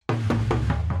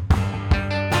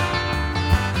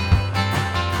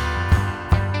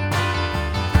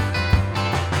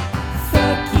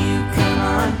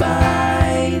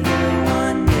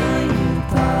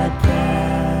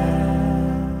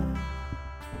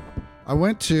I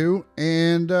went to,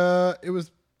 and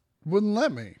wouldn't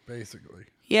let me, basically.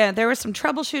 Yeah, there was some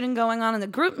troubleshooting going on in the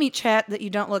group meet chat that you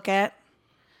don't look at.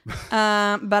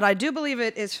 But I do believe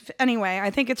it is. Anyway, I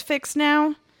think it's fixed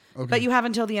now. Okay. But you have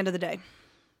until the end of the day.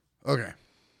 Okay.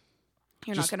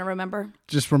 You're not going to remember?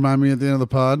 Just remind me at the end of the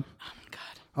pod. Oh, my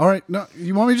God. All right. No,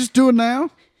 you want me to just do it now?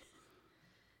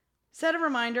 Set a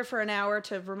reminder for an hour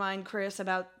to remind Chris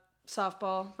about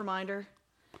softball reminder.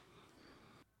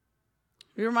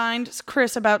 Remind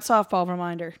Chris about softball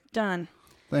reminder. Done.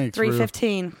 Thanks.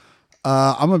 3:15.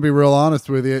 I'm going to be real honest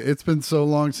with you. It's been so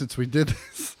long since we did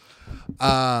this.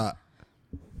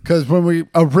 Because when we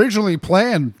originally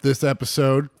planned this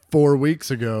episode 4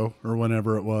 weeks ago, or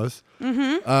whenever it was,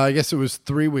 I guess it was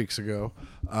 3 weeks ago,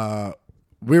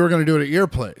 we were going to do it at your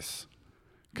place.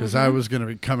 Because I was going to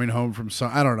be coming home from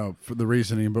I don't know for the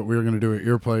reasoning, but we were going to do it at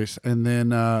your place. And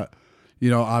then,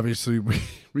 obviously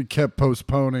we kept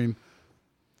postponing.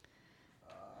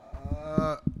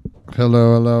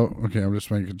 Hello. Okay, I'm just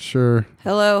making sure.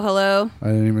 Hello. I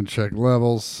didn't even check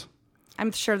levels.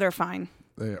 I'm sure they're fine.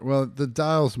 Well, the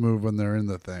dials move when they're in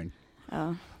the thing.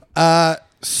 Oh.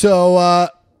 So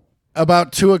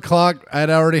about 2:00, I'd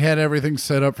already had everything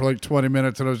set up for like 20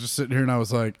 minutes, and I was just sitting here, and I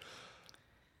was like,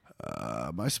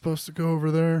 am I supposed to go over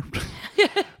there?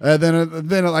 And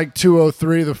then at like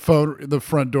 2:03, the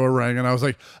front door rang, and I was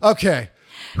like, okay,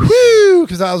 whoo,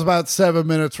 because I was about 7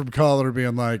 minutes from calling her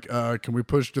being like, can we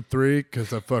push to 3?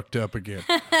 Because I fucked up again.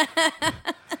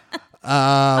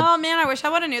 Oh, man, I wish I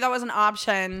would have knew that was an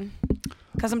option.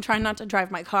 Because I'm trying not to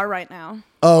drive my car right now.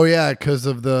 Oh, yeah, because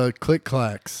of the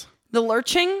click-clacks. The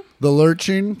lurching? The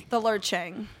lurching? The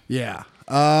lurching. Yeah.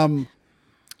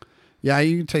 Yeah,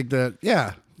 you can take that.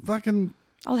 Yeah. Fucking.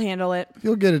 I'll handle it.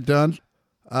 You'll get it done.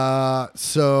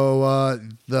 So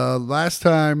the last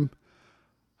time.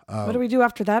 What do we do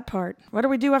after that part? What do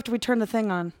we do after we turn the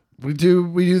thing on? We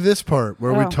do this part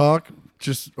where we talk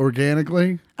just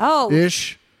organically. Oh.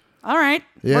 Ish. All right.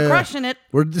 Yeah. We're crushing it.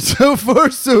 We're so far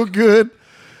so good.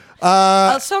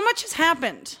 So much has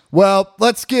happened. Well,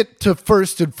 let's get to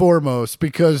first and foremost,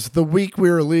 because the week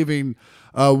we were leaving,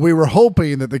 we were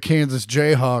hoping that the Kansas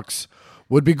Jayhawks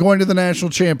would be going to the national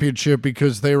championship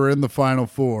because they were in the Final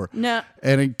Four. No.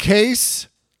 And in case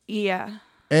you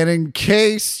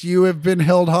have been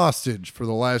held hostage for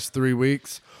the last 3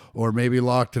 weeks, or maybe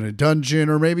locked in a dungeon,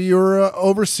 or maybe you were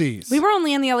overseas. We were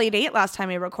only in the Elite Eight last time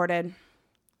we recorded.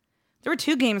 There were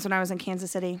 2 games when I was in Kansas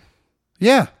City.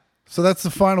 Yeah. So that's the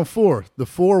Final Four. The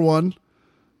 4-1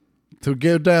 to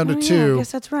go down to 2. Yeah, I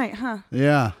guess that's right, huh?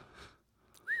 Yeah.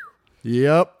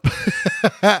 Yep. Is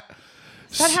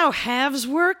that how halves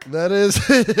work? That is.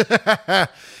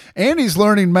 Andy's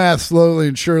learning math slowly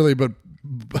and surely, but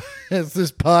as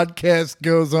this podcast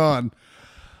goes on,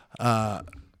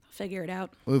 figure it out.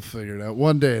 We'll figure it out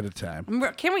one day at a time.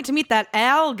 Can't wait to meet that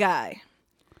Al guy.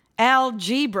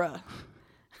 Algebra.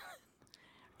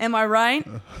 Am I right?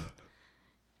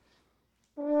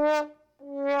 Yeah,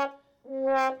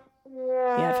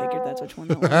 I figured that's which one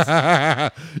that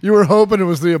was. You were hoping it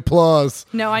was the applause.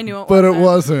 No, I knew it wasn't. But it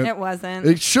wasn't. It wasn't.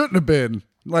 It shouldn't have been.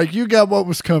 Like, you got what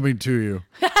was coming to you.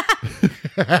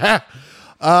 But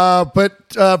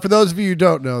for those of you who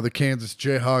don't know, the Kansas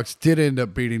Jayhawks did end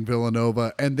up beating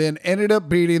Villanova and then ended up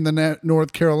beating the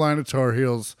North Carolina Tar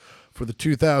Heels for the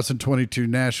 2022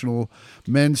 National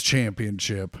Men's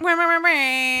Championship.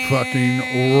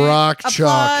 Fucking rock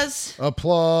chalk.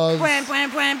 Applause. Bwah, bwah,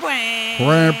 bwah, bwah.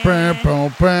 Bwah, bwah, bwah,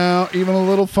 bwah. Even a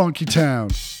little funky town.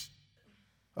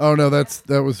 Oh no,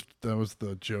 that was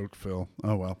the joke, Phil.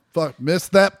 Oh well. Fuck,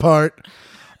 missed that part.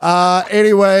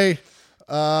 Anyway,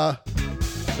 there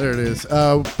it is.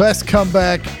 Best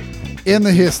comeback in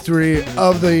the history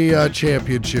of the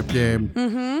championship game.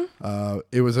 Mm-hmm.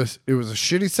 It was a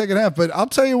shitty second half, but I'll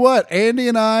tell you what, Andy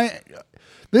and I,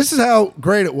 this is how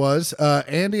great it was.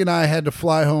 Andy and I had to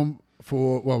fly home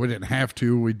we didn't have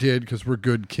to, we did because we're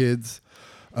good kids.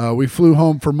 We flew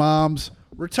home for Mom's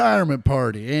retirement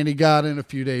party. Andy got in a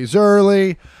few days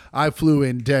early. I flew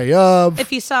in day of.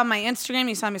 If you saw my Instagram,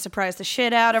 you saw me surprise the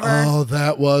shit out of her. Oh,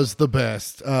 that was the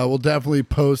best. We'll definitely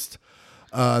post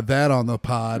that on the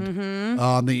pod,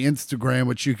 on the Instagram,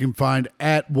 which you can find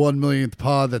at 1 millionth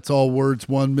pod. That's all words,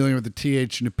 1 million with a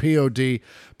TH and a POD.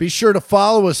 Be sure to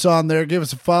follow us on there. Give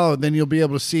us a follow, and then you'll be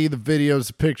able to see the videos,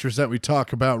 the pictures that we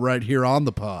talk about right here on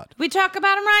the pod. We talk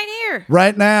about them right here.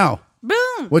 Right now.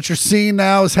 Boom. What you're seeing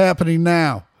now is happening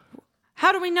now.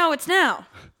 How do we know it's now?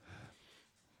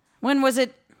 When was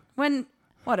it? When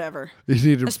Whatever. You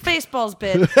need The to. Spaceballs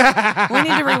bit. We need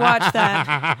to rewatch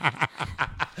that.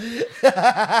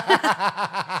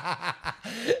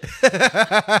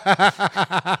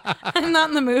 I'm not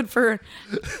in the mood for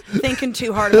thinking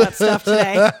too hard about stuff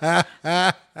today.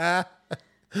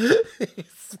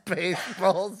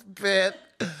 Spaceballs bit.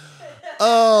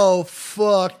 Oh,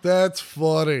 fuck. That's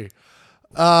funny.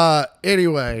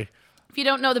 Anyway. If you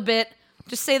don't know the bit,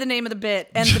 just say the name of the bit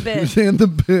and the bit. And the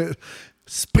bit.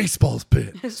 Spaceballs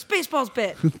bit. Spaceballs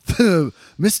bit.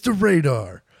 Mr.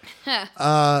 Radar.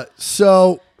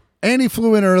 So Annie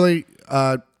flew in early,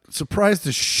 surprised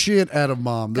the shit out of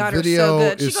Mom. The Got her video so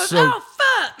good. She is goes, so oh,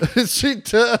 fuck. she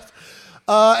does.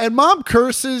 And Mom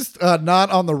curses, not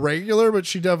on the regular, but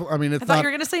she definitely, I mean, it's I thought not. you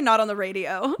were going to say not on the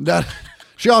radio. Not,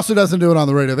 she also doesn't do it on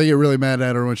the radio. They get really mad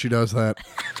at her when she does that.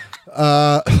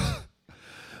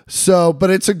 But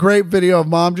it's a great video of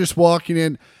Mom just walking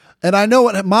in. And I know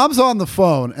what Mom's on the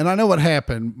phone, and I know what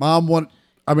happened.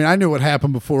 I knew what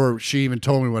happened before she even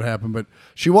told me what happened, but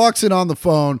she walks in on the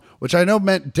phone, which I know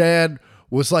meant Dad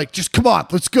was like, just come on,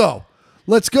 let's go.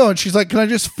 Let's go. And she's like, can I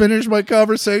just finish my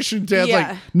conversation? Dad's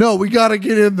like, no, we got to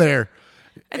get in there.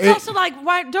 It's also like,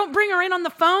 why don't bring her in on the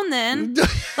phone then?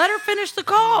 Let her finish the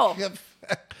call.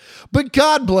 But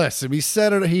God bless him.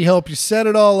 He helped you set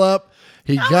it all up.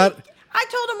 I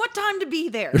told him what time to be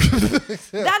there.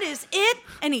 That is it,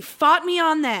 and he fought me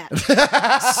on that. So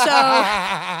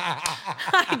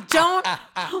I don't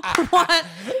want.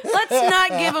 Let's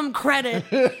not give him credit.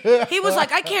 He was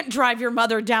like, "I can't drive your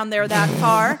mother down there that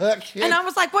far," and I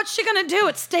was like, "What's she gonna do?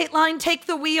 At State Line, take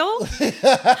the wheel?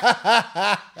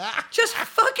 Just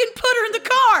fucking put her in the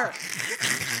car."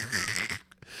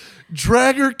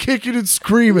 Drag her kicking and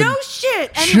screaming. No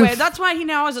shit. Anyway, that's why he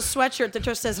now has a sweatshirt that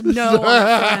just says no on the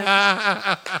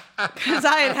front. Because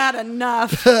I had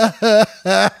enough.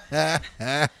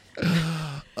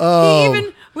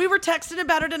 We were texting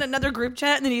about it in another group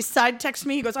chat, and then he side texted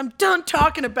me. He goes, I'm done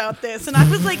talking about this. And I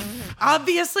was like,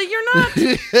 obviously you're not.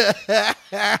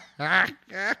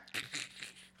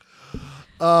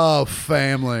 Oh,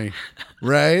 family.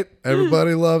 Right?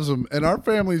 Everybody loves them. And our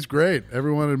family's great.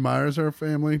 Everyone admires our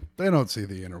family. They don't see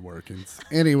the inner workings.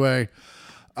 Anyway,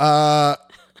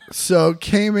 so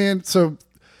came in. So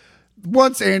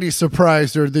once Andy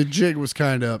surprised her, the jig was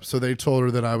kind of up. So they told her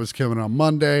that I was coming on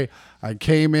Monday. I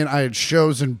came in. I had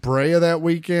shows in Brea that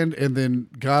weekend, and then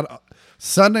got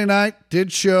Sunday night,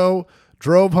 did show,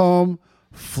 drove home,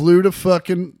 flew to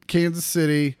fucking Kansas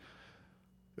City.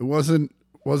 It wasn't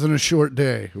a short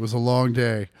day. It was a long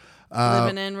day.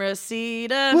 Living in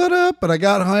Reseda. What up? But I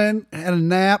got home, had a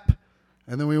nap,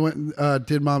 and then we went and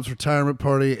did Mom's retirement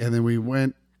party, and then we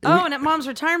went. And at Mom's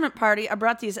retirement party, I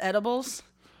brought these edibles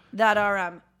that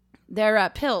are they're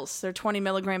pills. They're 20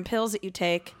 milligram pills that you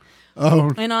take. Oh.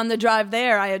 And on the drive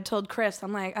there, I had told Chris,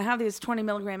 I'm like, I have these 20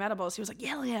 milligram edibles. He was like,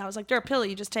 yeah. I was like, they're a pill.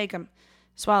 You just take them,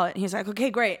 swallow it. And he's like, okay,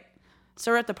 great.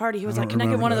 So we're at the party. He was like, can I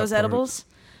get one of those edibles?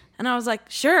 And I was like,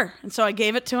 sure. And so I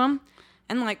gave it to him.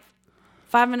 And like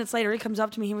 5 minutes later, he comes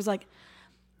up to me. He was like,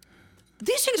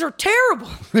 these things are terrible.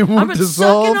 They won't I've been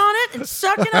dissolve. sucking on it and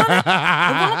sucking on it.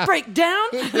 It won't break down.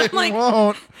 And I'm like,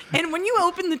 won't. And when you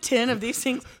open the tin of these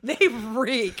things, they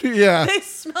reek. Yeah. They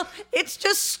smell. It's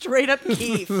just straight up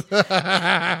Keith. It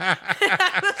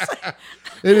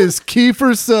is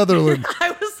Kiefer Sutherland.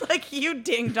 I was like, you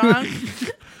ding dong.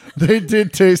 They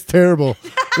did taste terrible.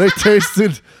 They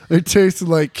tasted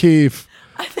like Keef.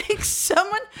 I think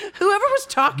whoever was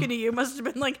talking to you must have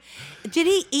been like, did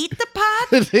he eat the pot?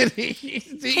 Did he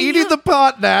eating the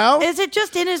pot now? Is it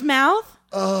just in his mouth?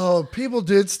 Oh, people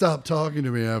did stop talking to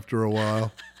me after a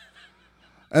while.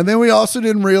 And then we also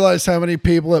didn't realize how many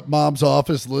people at Mom's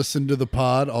office listened to the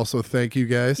pod. Also, thank you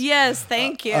guys. Yes,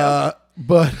 thank you.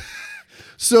 But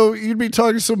so you'd be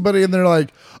talking to somebody and they're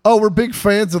like, oh, we're big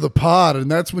fans of the pod. And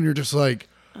that's when you're just like,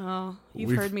 oh, you've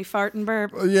heard me fart and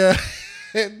burp. Yeah.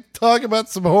 And talk about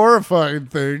some horrifying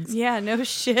things. Yeah, no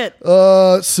shit.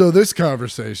 So this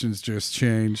conversation's just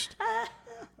changed.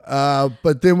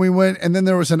 But then we went, and then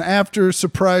there was an after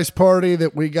surprise party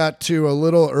that we got to a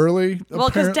little early. Well,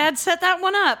 because Dad set that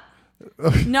one up.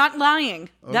 Not lying.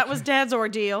 Okay. That was Dad's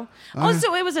ordeal.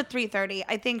 Also, it was at 3:30.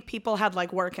 I think people had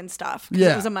like work and stuff.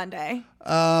 Yeah, it was a Monday.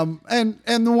 And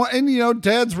you know,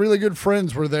 Dad's really good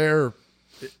friends were there.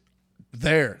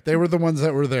 They were the ones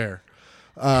that were there.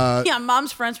 Yeah,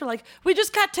 Mom's friends were like, we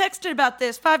just got texted about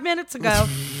this 5 minutes ago.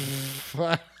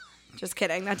 Just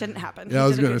kidding. That didn't happen. Yeah, I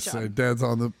was going to say, Dad's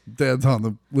on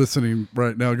the listening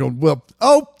right now going, well,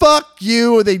 oh, fuck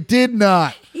you. They did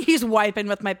not. He's wiping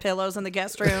with my pillows in the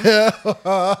guest room.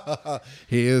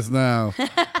 He is now.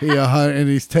 And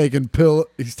he's taking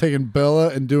Bella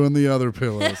and doing the other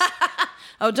pillows.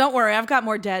 Oh, don't worry. I've got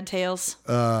more dad tales.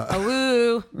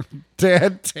 Woo.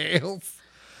 Dad tales.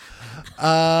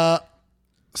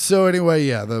 So anyway,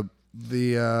 yeah,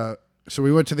 so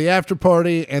we went to the after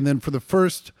party, and then for the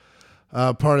first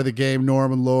part of the game,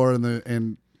 Norm and Laura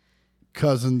and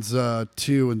cousins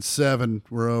 2 and 7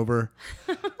 were over.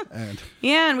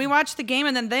 And we watched the game,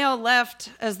 and then they all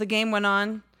left as the game went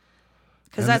on.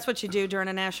 Because that's what you do during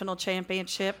a national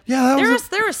championship. Yeah,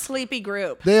 they're a sleepy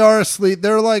group. They are asleep.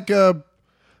 They're like,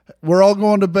 we're all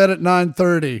going to bed at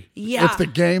 9:30. Yeah. If the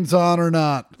game's on or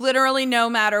not. Literally no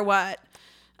matter what.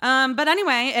 But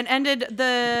anyway, it ended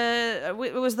it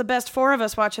was the best 4 of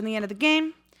us watching the end of the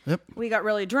game. Yep. We got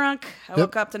really drunk. I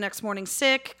woke up the next morning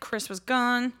sick. Chris was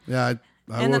gone. Yeah, I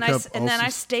woke up. And then I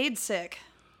stayed sick.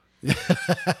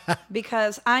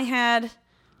 Because I had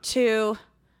to,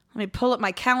 let me pull up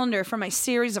my calendar for my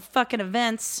series of fucking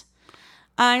events.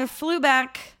 I flew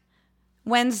back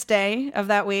Wednesday of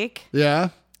that week. Yeah.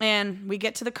 And we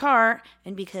get to the car,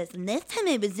 and because the next time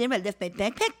I was there, I left my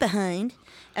backpack behind.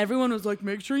 Everyone was like,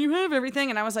 make sure you have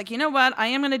everything. And I was like, you know what? I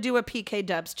am going to do a PK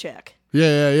Dubs check.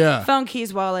 Yeah. Phone,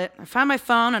 keys, wallet. I find my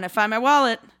phone, and I find my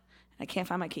wallet. I can't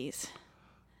find my keys.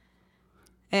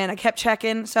 And I kept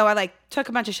checking. So I took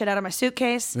a bunch of shit out of my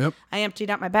suitcase. Yep. I emptied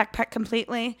out my backpack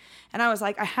completely. And I was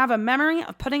like, I have a memory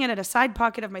of putting it in a side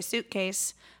pocket of my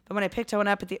suitcase. But when I picked it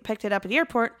up at the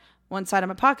airport, one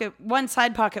side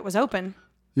pocket was open.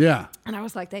 Yeah. And I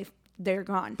was like, they're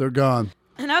gone. They're gone.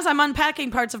 And as I'm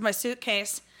unpacking parts of my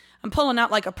suitcase, I'm pulling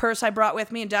out a purse I brought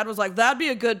with me, and Dad was like, that'd be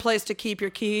a good place to keep your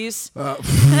keys.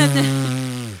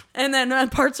 And then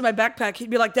parts of my backpack, he'd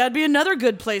be like, that'd be another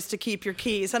good place to keep your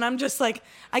keys. And I'm just like,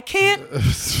 I can't.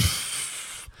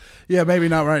 Yeah, maybe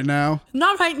not right now.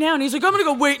 Not right now. And he's like, I'm going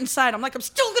to go wait inside. I'm like, I'm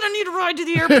still going to need a ride to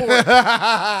the airport.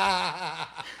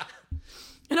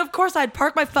 And of course, I'd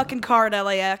parked my fucking car at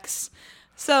LAX.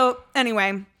 So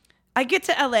anyway, I get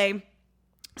to LA,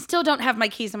 still don't have my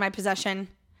keys in my possession.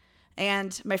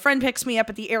 And my friend picks me up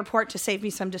at the airport to save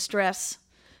me some distress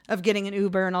of getting an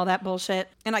Uber and all that bullshit.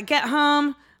 And I get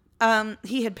home.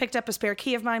 He had picked up a spare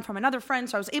key of mine from another friend,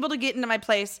 so I was able to get into my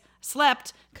place,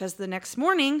 slept, because the next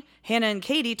morning, Hannah and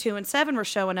Katie, 2 and 7, were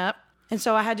showing up. And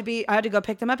so I had to go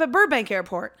pick them up at Burbank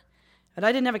Airport. But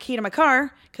I didn't have a key to my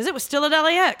car because it was still at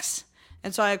LAX.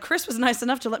 And so Chris was nice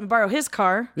enough to let me borrow his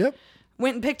car. Yep.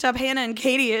 Went and picked up Hannah and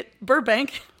Katie at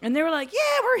Burbank, and they were like,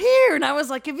 yeah, we're here. And I was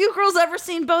like, have you girls ever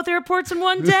seen both airports in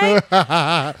one day?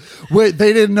 Wait,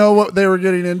 they didn't know what they were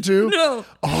getting into? No.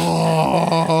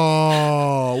 Oh.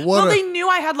 They knew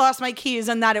I had lost my keys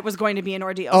and that it was going to be an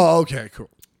ordeal. Oh, okay, cool.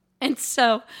 And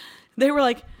so they were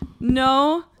like,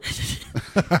 no,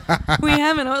 we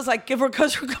haven't. I was like,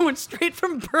 because we're going straight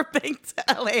from Burbank to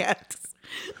LAX.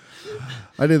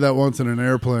 I did that once in an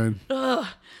airplane. Ugh.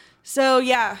 So,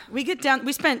 yeah, we get down.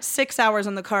 We spent 6 hours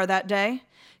in the car that day.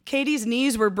 Katie's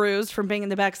knees were bruised from being in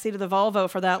the back seat of the Volvo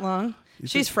for that long.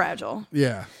 She's fragile.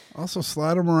 Yeah. Also,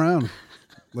 slide them around.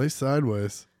 Lay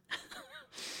sideways.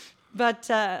 But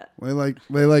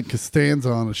lay like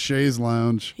Costanza on a chaise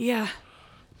lounge. Yeah.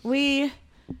 We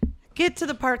get to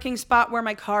the parking spot where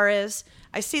my car is.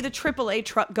 I see the AAA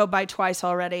truck go by twice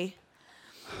already.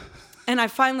 And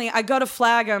I go to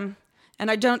flag him. And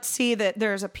I don't see that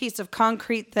there's a piece of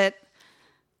concrete that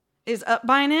is up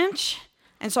by an inch.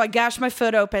 And so I gash my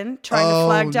foot open, trying to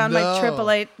flag down my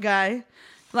 888 guy.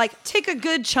 Take a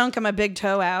good chunk of my big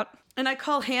toe out. And I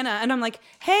call Hannah, and I'm like,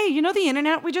 hey, you know the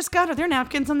In-N-Out we just got? Are there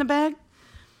napkins in the bag?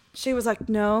 She was like,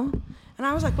 no. And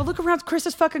I was like, well, look around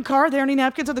Chris's fucking car. Are there any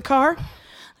napkins in the car?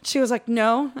 She was like,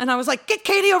 no. And I was like, get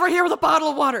Katie over here with a bottle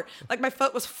of water.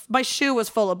 My shoe was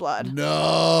full of blood.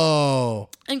 No.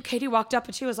 And Katie walked up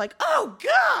and she was like, oh,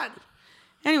 God.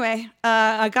 Anyway,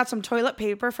 I got some toilet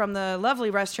paper from the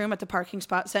lovely restroom at the parking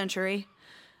spot Century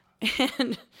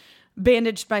and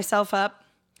bandaged myself up.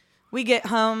 We get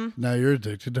home. Now you're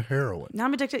addicted to heroin. Now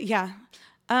I'm addicted. Yeah.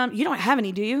 You don't have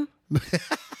any, do you?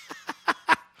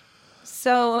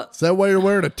 So. Is that why you're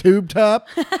wearing a tube top?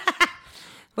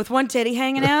 With one titty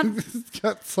hanging out.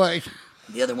 It's like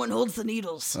the other one holds the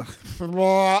needles.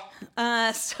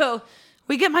 So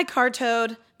we get my car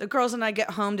towed. The girls and I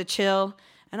get home to chill.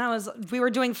 And we were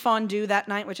doing fondue that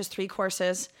night, which is 3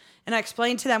 courses. And I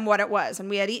explained to them what it was. And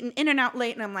we had eaten In-N-Out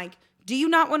late. And I'm like, do you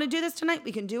not want to do this tonight?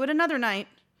 We can do it another night.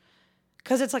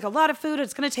 Because it's a lot of food.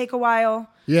 It's going to take a while.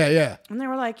 Yeah. And they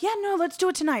were like, yeah, no, let's do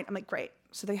it tonight. I'm like, great.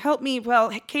 So they helped me. Well,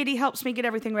 Katie helps me get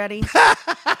everything ready.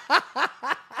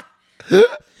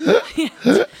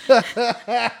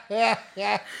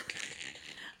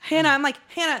 Hannah, I'm like,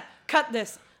 Hannah, cut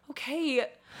this. Okay.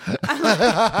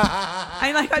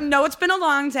 I know it's been a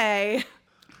long day.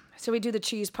 So we do the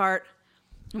cheese part.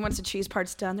 And once the cheese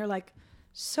part's done, they're like,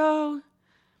 so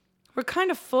we're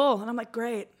kind of full. And I'm like,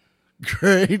 great.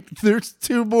 Great. There's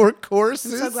 2 more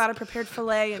courses. I'm so glad I prepared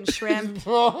filet and shrimp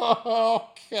Oh,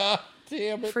 God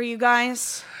damn it. for you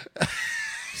guys.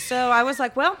 So I was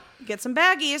like, well, get some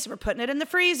baggies. We're putting it in the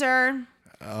freezer.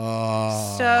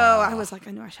 Oh. So I was like,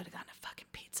 I knew I should have gotten a fucking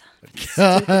pizza.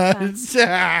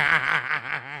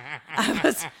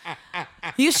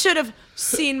 You should have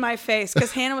seen my face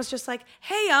because Hannah was just like,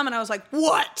 hey, and I was like,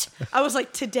 what? I was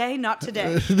like, today, not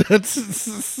today.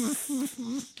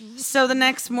 So the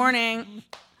next morning,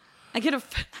 I get a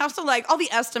house of like all the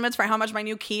estimates for how much my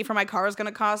new key for my car is going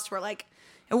to cost were like,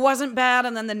 it wasn't bad.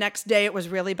 And then the next day it was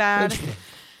really bad.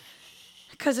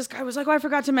 Because this guy was like, oh, I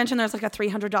forgot to mention there's like a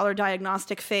 $300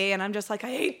 diagnostic fee. And I'm just like, I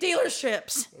hate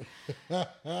dealerships.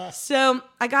 So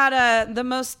I got I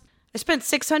spent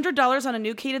 $600 on a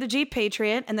new key to the Jeep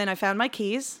Patriot. And then I found my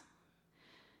keys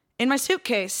in my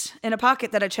suitcase in a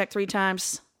pocket that I checked 3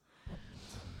 times.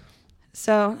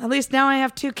 So at least now I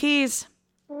have 2 keys.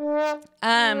 But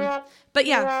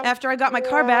yeah, after I got my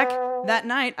car back that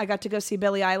night, I got to go see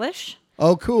Billie Eilish.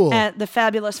 Oh, cool. At the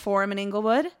Fabulous Forum in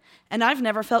Inglewood. And I've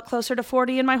never felt closer to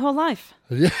 40 in my whole life.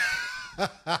 Yeah.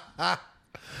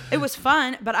 It was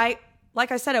fun, but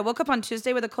like I said, I woke up on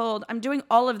Tuesday with a cold. I'm doing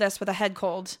all of this with a head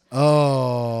cold.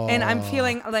 Oh. And I'm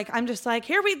feeling like, I'm just like,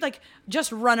 here we like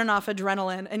just running off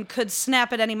adrenaline and could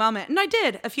snap at any moment. And I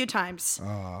did a few times.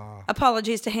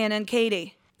 Apologies to Hannah and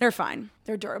Katie. They're fine.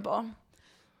 They're durable.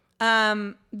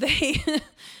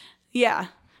 Yeah.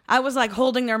 I was like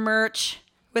holding their merch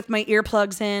with my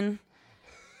earplugs in.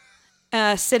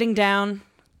 Sitting down.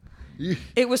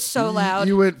 It was so loud.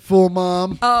 You went full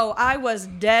mom? Oh, I was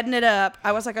deading it up.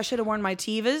 I was like, I should have worn my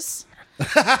Tevas.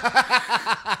 Because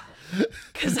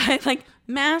I had like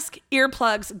mask,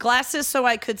 earplugs, glasses so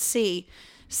I could see.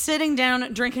 Sitting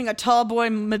down, drinking a tall boy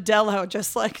Modelo,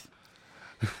 just like...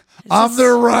 On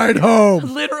their ride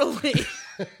home. Literally.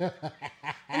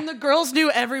 And the girls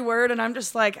knew every word, and I'm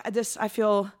just like, I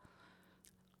feel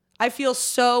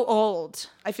so old.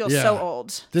 I feel so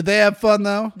old. Did they have fun,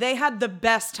 though? They had the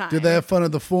best time. Did they have fun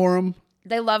at the forum?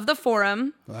 They loved the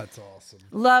forum. That's awesome.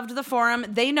 Loved the forum.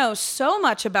 They know so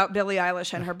much about Billie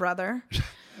Eilish and her brother.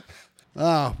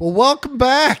 Well, welcome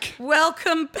back.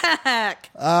 Welcome back.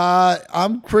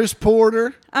 I'm Chris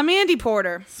Porter. I'm Andi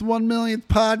Porter. It's the 1 millionth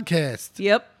podcast.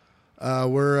 Yep.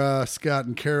 We're Scott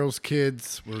and Carol's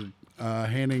kids. We're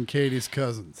Hannah and Katie's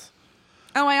cousins.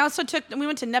 Oh, I also we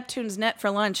went to Neptune's Net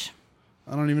for lunch.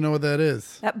 I don't even know what that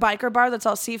is. That biker bar that's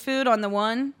all seafood on the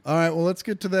one. All right, well, let's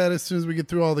get to that as soon as we get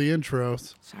through all the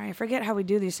intros. Sorry, I forget how we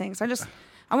do these things. I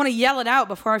want to yell it out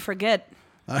before I forget.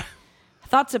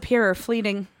 Thoughts appear are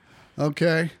fleeting.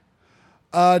 Okay.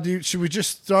 Should we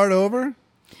just start over?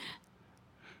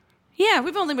 Yeah,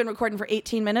 we've only been recording for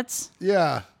 18 minutes.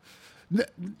 Yeah.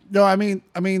 No, I mean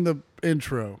the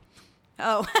intro.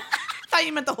 Oh, I thought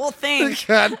you meant the whole thing.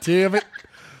 God damn it.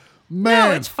 Man.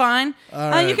 No, it's fine.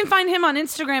 Right. You can find him on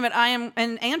Instagram at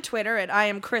and Twitter at I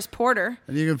am Chris Porter.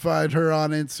 And you can find her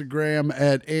on Instagram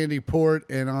at Andi Port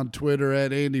and on Twitter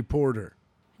at Andi Porter.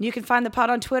 You can find the pod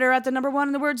on Twitter at the #1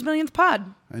 in the words millionth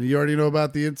pod. And you already know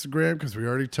about the Instagram because we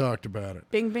already talked about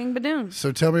it. Bing, bing, badoon.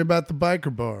 So tell me about the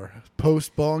biker bar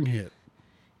post bong hit.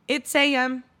 It's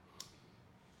a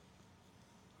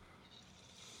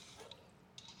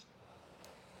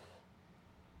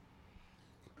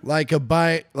like a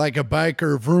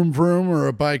biker vroom vroom or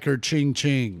a biker ching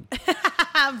ching.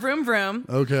 vroom vroom.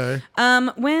 Okay.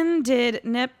 When did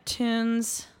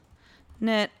Neptune's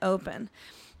Net open?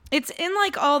 It's in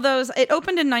like all those. It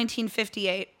opened in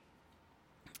 1958,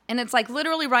 and it's like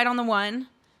literally right on the one.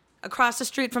 Across the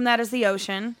street from that is the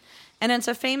ocean, and it's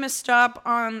a famous stop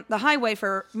on the highway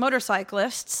for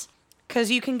motorcyclists because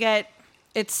you can get.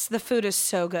 The food is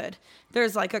so good.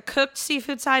 There's like a cooked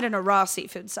seafood side and a raw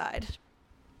seafood side.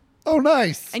 Oh,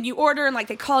 nice. And you order and like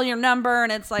they call your number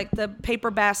and it's like the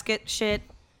paper basket shit.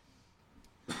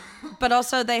 But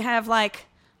also they have like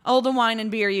all the wine and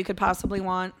beer you could possibly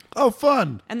want. Oh,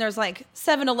 fun. And there's like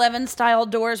 7-Eleven style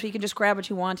doors where you can just grab what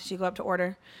you want as you go up to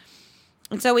order.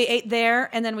 And so we ate there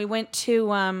and then we went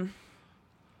to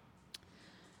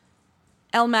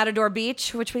El Matador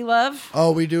Beach, which we love.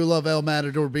 Oh, we do love El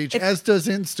Matador Beach, as does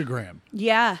Instagram.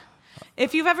 Yeah.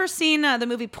 If you've ever seen the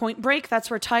movie Point Break, that's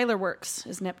where Tyler works,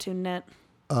 is Neptune Net.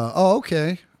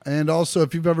 Okay. And also,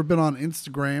 if you've ever been on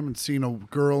Instagram and seen a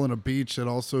girl in a beach that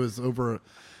also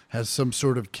has some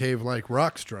sort of cave-like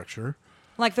rock structure.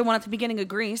 Like the one at the beginning of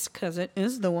Grease, because it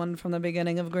is the one from the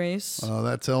beginning of Grease.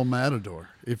 That's El Matador.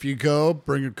 If you go,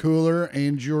 bring a cooler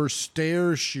and your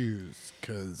stair shoes,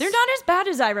 because they're not as bad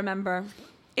as I remember.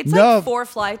 It's like 4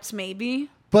 flights, maybe.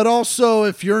 But also,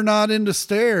 if you're not into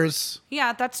stairs,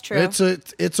 Yeah, that's true.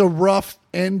 it's a rough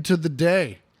end to the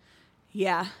day.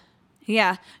 Yeah.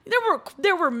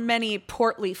 There were many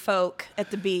portly folk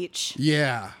at the beach.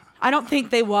 Yeah. I don't think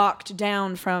they walked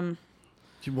down from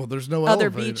Well, there's no other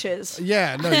elevator. beaches.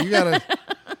 Yeah, no, you gotta.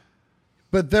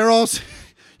 But they're also,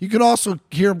 you can also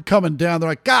hear them coming down. They're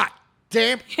like, God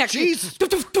damn, Yeah. Jesus.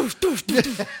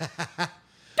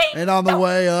 And on the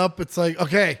way up, it's like,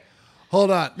 okay,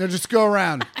 hold on. No, just go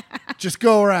around. Just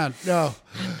go around. No.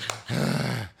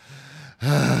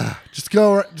 Just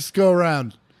go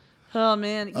around. Oh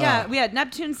man, yeah. We had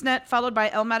Neptune's Net, followed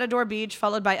by El Matador Beach,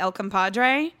 followed by El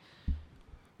Compadre.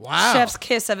 Wow. Chef's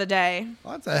kiss of a day.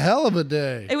 That's a hell of a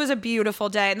day. It was a beautiful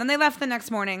day, and then they left the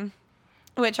next morning,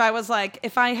 which I was like,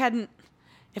 if I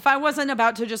wasn't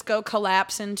about to just go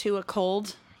collapse into a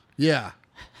cold, Yeah.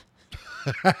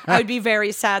 I'd be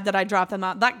very sad that I dropped them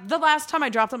off. Like the last time I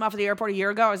dropped them off at the airport a year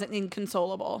ago, I was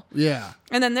inconsolable. Yeah.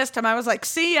 And then this time I was like,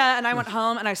 see ya. And I went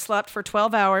home and I slept for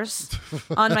 12 hours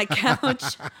on my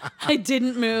couch. I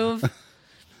didn't move.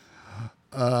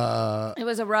 It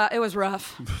was rough.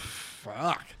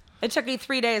 Fuck. It took me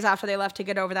 3 days after they left to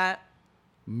get over that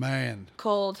Man.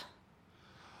 cold.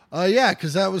 Yeah,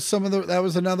 because that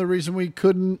was another reason we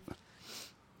couldn't.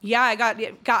 Yeah,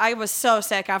 I was so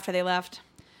sick after they left.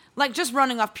 Like just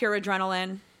running off pure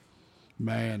adrenaline.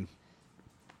 Man.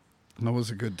 That was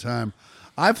a good time.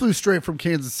 I flew straight from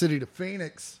Kansas City to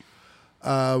Phoenix,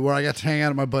 where I got to hang out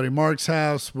at my buddy Mark's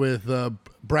house with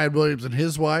Brad Williams and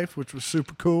his wife, which was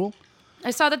super cool.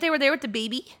 I saw that they were there with the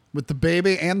baby. With the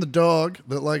baby and the dog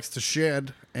that likes to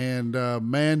shed, and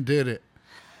man, did it.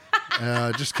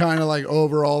 Just kind of like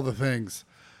over all the things.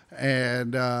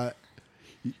 And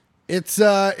it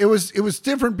was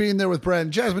different being there with Brad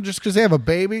and Jasmine just because they have a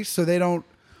baby, so they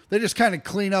just kind of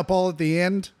clean up all at the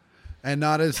end and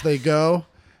not as they go.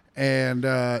 And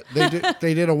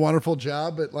they did a wonderful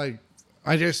job, but like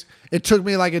it took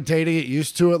me like a day to get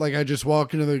used to it. Like I just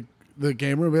walk into the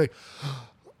game room and be like,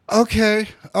 okay,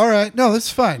 all right, no, this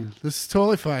is fine. This is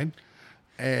totally fine.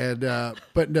 And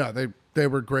but no, they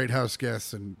were great house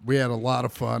guests, and we had a lot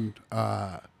of fun.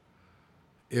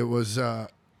 It was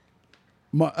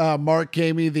Mark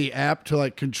gave me the app to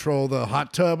like control the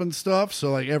hot tub and stuff.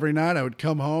 So like every night I would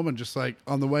come home and just like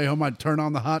on the way home I'd turn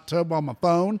on the hot tub on my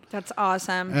phone. That's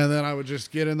awesome. And then I would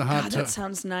just get in the hot tub. That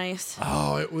sounds nice.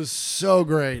 Oh, it was so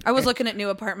great. I was looking at new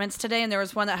apartments today, and there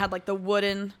was one that had like the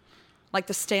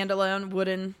standalone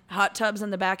wooden hot tubs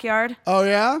in the backyard. Oh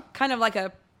yeah? Kind of like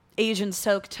a Asian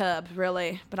soak tub,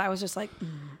 really. But I was just like,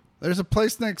 There's a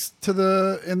place in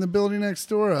the building next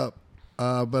door up.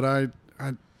 But I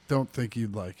don't think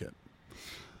you'd like it.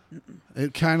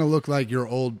 It kind of looked like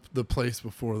the place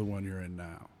before the one you're in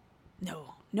now. no.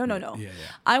 Yeah.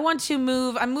 I want to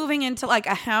move. I'm moving into like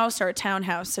a house or a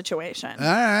townhouse situation. All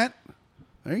right.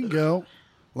 There you go.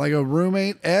 Like a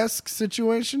roommate-esque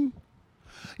situation.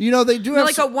 You know, they do have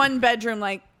Like a one bedroom,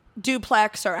 like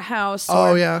duplex or a house.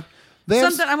 Oh or yeah. They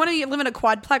have, something. I want to live in a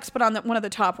quadplex, but on one of the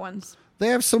top ones. they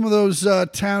have some of those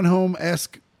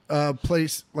townhome-esque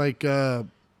place like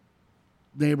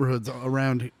neighborhoods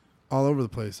around all over the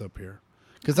place up here.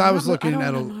 Because I was looking at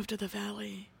I don't want to move to the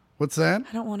valley. What's that?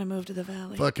 I don't want to move to the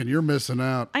valley. Fucking, you're missing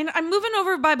out. I'm moving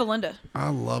over by Belinda. I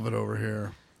love it over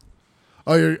here.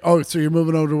 So you're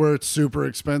moving over to where it's super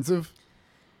expensive?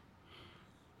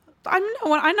 I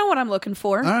know what I'm looking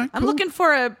for. All right, I'm cool. looking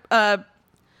for a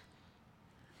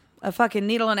fucking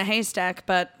needle in a haystack,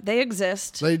 but they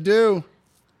exist. They do.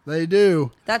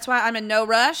 That's why I'm in no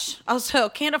rush. Also,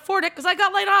 can't afford it because I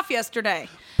got laid off yesterday.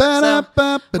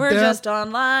 Ba-da-ba-ba-da. We're just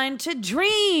online to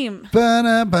dream.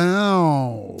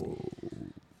 Ba-da-bow.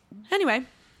 Anyway,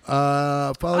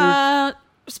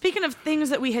 speaking of things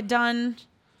that we had done.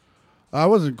 I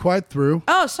wasn't quite through.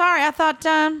 Oh, sorry. I thought.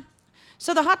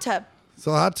 So the hot tub.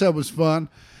 So the hot tub was fun.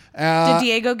 Did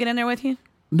Diego get in there with you?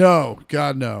 No,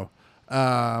 God, no.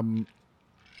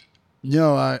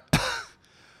 No,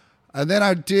 and then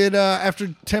I did,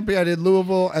 after Tempe, I did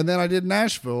Louisville, and then I did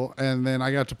Nashville, and then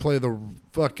I got to play the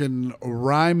fucking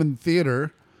Ryman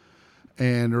Theater,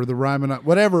 or the Ryman,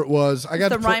 whatever it was. I got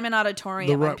the to play, Ryman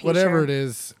Auditorium. whatever it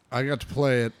is, I got to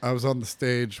play it. I was on the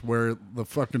stage where the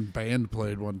fucking band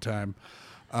played one time.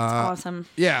 Awesome.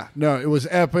 Yeah, no, it was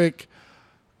epic.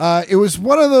 It was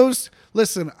one of those.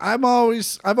 Listen, I've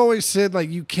always said like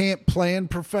you can't plan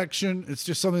perfection. It's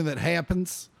just something that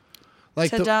happens.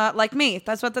 Like Like me.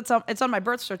 That's what it's on my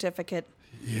birth certificate.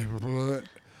 Yeah.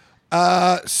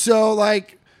 So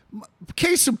like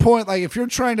case in point, like if you're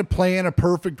trying to plan a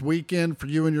perfect weekend for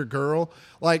you and your girl,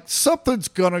 like something's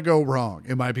gonna go wrong.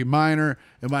 It might be minor,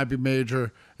 it might be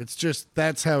major. It's just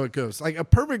that's how it goes. Like a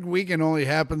perfect weekend only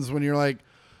happens when you're like,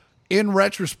 in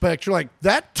retrospect, you're like,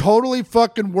 that totally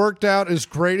fucking worked out as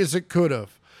great as it could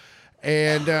have.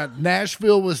 And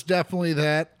Nashville was definitely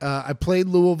that. I played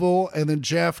Louisville, and then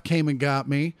Jeff came and got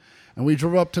me, and we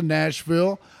drove up to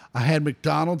Nashville. I had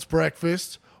McDonald's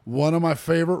breakfast, one of my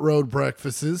favorite road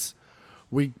breakfasts.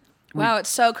 Wow, it's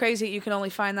so crazy you can only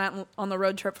find that on the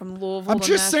road trip from Louisville. I'm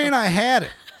just saying I had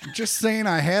it. Just saying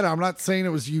I had it. I'm not saying it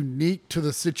was unique to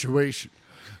the situation.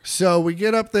 So we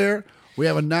get up there, we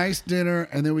have a nice dinner,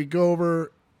 and then we go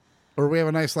over, or we have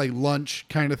a nice like lunch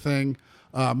kind of thing.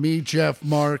 Me, Jeff,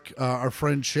 Mark, our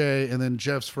friend Shay, and then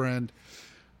Jeff's friend.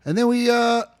 And then we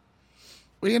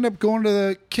end up going to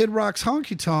the Kid Rock's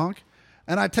Honky Tonk,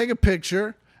 and I take a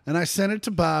picture, and I sent it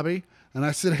to Bobby, and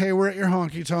I said, hey, we're at your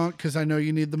honky tonk because I know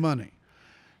you need the money.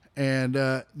 And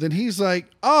then he's like,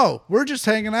 oh, we're just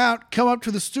hanging out. Come up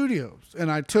to the studios.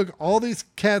 And I took all these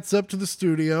cats up to the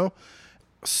studio.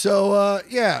 So,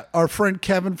 yeah, our friend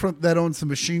Kevin that owns the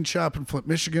machine shop in Flint,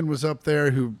 Michigan was up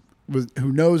there who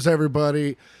knows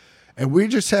everybody. And we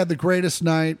just had the greatest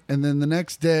night. And then the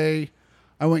next day,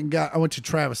 I went to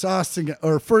Travis Austin.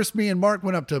 Or first me and Mark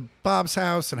went up to Bob's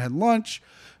house and had lunch.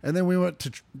 And then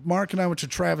Mark and I went to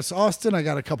Travis Austin. I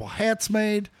got a couple hats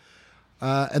made.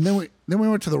 And then we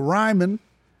went to the Ryman.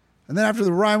 And then after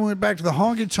the Ryman, we went back to the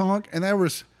honky tonk. And there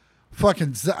was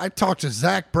I talked to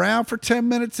Zach Brown for 10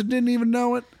 minutes and didn't even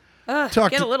know it.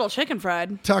 Get a little chicken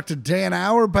fried. Talked to Dan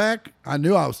Auerbach. I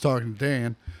knew I was talking to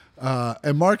Dan.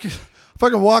 And Marcus,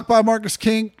 fucking walked by Marcus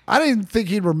King. I didn't think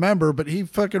he'd remember, but he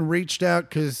fucking reached out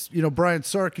because, Brian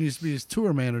Sarkin used to be his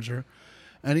tour manager.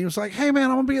 And he was like, hey,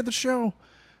 man, I'm going to be at the show.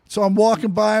 So I'm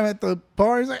walking by him at the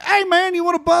bar. He's like, hey, man, you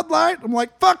want a Bud Light? I'm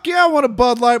like, fuck yeah, I want a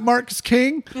Bud Light, Marcus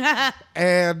King.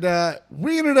 And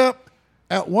we ended up,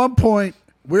 at one point,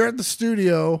 we're at the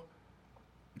studio.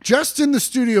 Just in the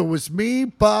studio was me,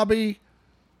 Bobby,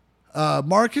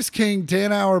 Marcus King,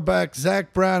 Dan Auerbach,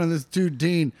 Zach Brown, and this dude,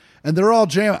 Dean. And they're all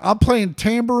jamming. I'm playing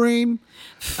tambourine,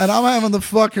 and I'm having the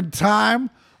fucking time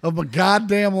of my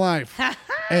goddamn life.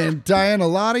 And Diana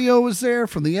Ladio was there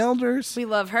from the Elders. We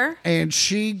love her. And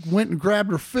she went and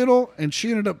grabbed her fiddle, and she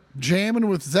ended up jamming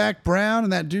with Zach Brown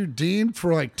and that dude Dean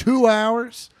for like 2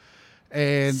 hours.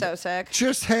 And so sick.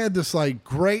 Just had this like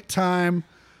great time.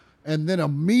 And then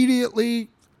immediately,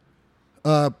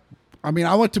 I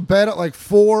went to bed at like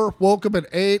 4, woke up at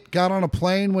 8, got on a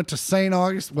plane, went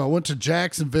to went to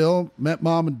Jacksonville, met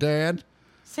Mom and Dad.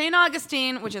 St.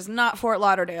 Augustine, which is not Fort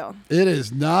Lauderdale. It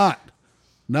is not.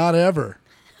 Not ever.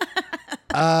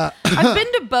 I've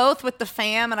been to both with the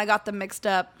fam, and I got them mixed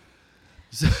up.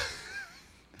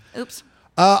 Oops.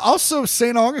 Also,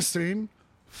 St. Augustine,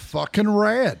 fucking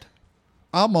rad.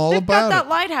 I'm all They've about got that it.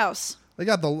 lighthouse. They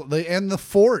got the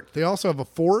fort. They also have a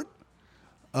fort.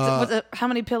 How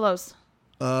many pillows?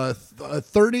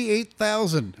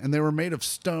 38,000, and they were made of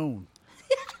stone.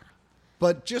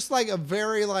 But just like a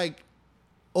very like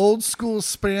old school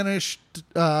Spanish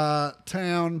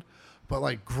town. But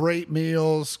like great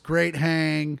meals, great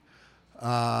hang.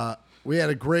 We had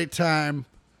a great time.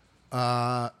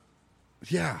 I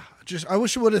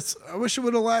wish it would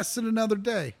have lasted another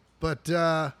day. But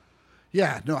I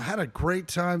had a great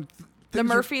time. The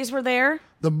Murphys were there.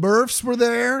 The Murphs were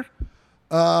there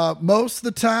most of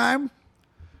the time.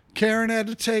 Karen had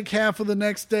to take half of the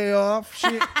next day off. She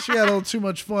had a little too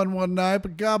much fun one night,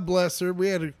 but God bless her.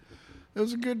 It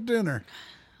was a good dinner.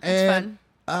 It's fun.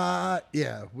 And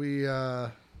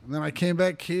then I came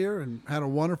back here and had a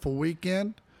wonderful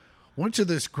weekend. Went to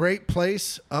this great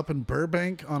place up in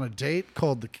Burbank on a date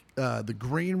called the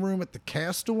Green Room at the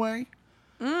Castaway.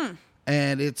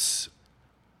 And it's,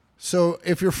 so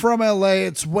if you're from LA,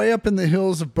 it's way up in the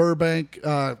hills of Burbank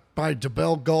by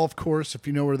DeBell Golf Course, if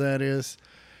you know where that is.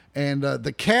 And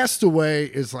the Castaway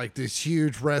is like this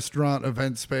huge restaurant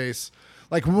event space.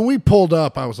 Like when we pulled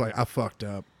up, I was like, I fucked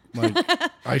up. Like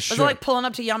Was it like pulling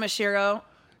up to Yamashiro?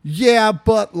 Yeah,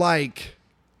 but like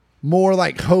more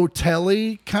like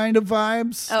hotel-y kind of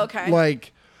vibes. Okay.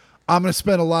 Like I'm going to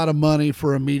spend a lot of money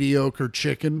for a mediocre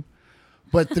chicken.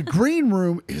 But the Green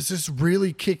Room is this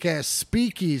really kick-ass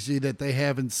speakeasy that they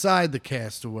have inside the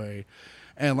Castaway.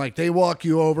 And like they walk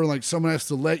you over, like someone has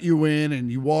to let you in,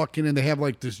 and you walk in and they have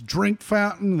like this drink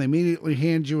fountain. They immediately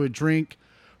hand you a drink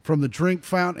from the drink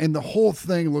fountain, and the whole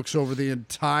thing looks over the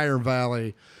entire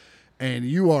valley. And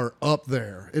you are up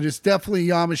there. It is definitely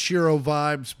Yamashiro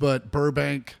vibes, but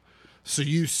Burbank. So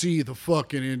you see the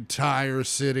fucking entire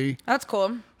city. That's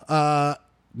cool.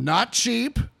 Not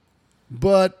cheap,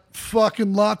 but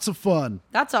fucking lots of fun.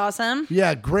 That's awesome.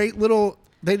 Yeah, great little.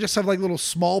 They just have like little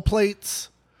small plates.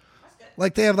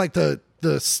 Like they have like the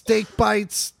steak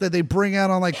bites that they bring out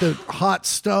on like the hot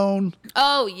stone.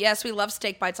 Oh, yes, we love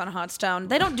steak bites on a hot stone.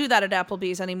 They don't do that at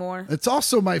Applebee's anymore. It's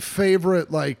also my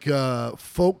favorite like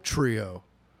folk trio.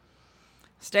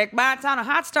 Steak bites on a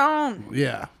hot stone.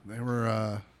 Yeah, they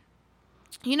were.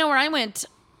 You know where I went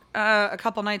a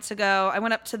couple nights ago? I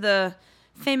went up to the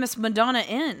famous Madonna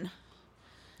Inn.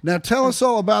 Now tell us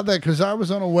all about that, because I was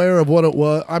unaware of what it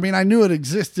was. I mean, I knew it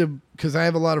existed because I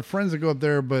have a lot of friends that go up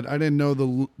there, but I didn't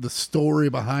know the story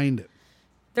behind it.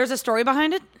 There's a story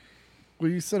behind it?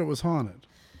 Well, you said it was haunted.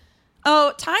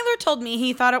 Oh, Tyler told me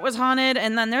he thought it was haunted,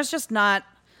 and then there's not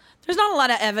a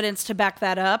lot of evidence to back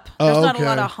that up. There's not a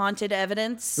lot of haunted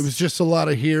evidence. It was just a lot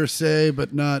of hearsay,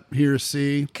 but not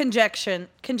hearsay.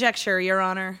 Conjecture, Your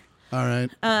Honor. All right.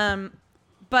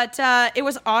 But it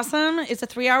was awesome. It's a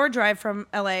 3-hour drive from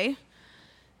LA.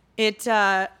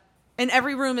 And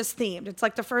every room is themed. It's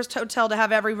like the first hotel to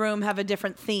have every room have a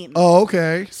different theme. Oh,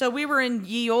 okay. So we were in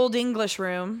Ye Old English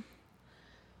room,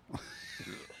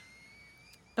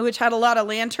 which had a lot of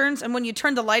lanterns. And when you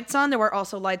turned the lights on, there were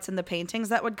also lights in the paintings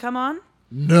that would come on.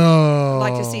 No. I'd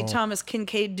like to see Thomas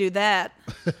Kincaid do that.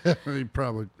 He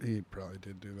probably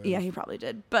did do that. Yeah, he probably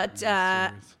did. But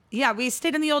yeah, we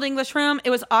stayed in the Old English room. It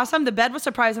was awesome. The bed was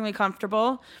surprisingly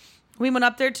comfortable. We went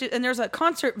up there and there's a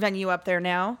concert venue up there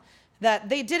now that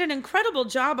they did an incredible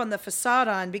job on the facade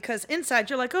on, because inside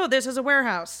you're like, oh, this is a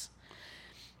warehouse.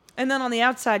 And then on the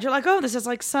outside, you're like, oh, this is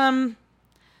like some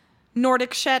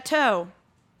Nordic chateau.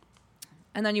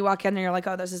 And then you walk in there, you're like,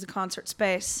 oh, this is a concert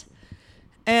space.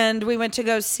 And we went to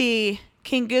go see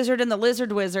King Gizzard and the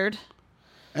Lizard Wizard.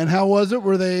 And how was it?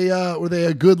 Were they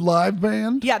a good live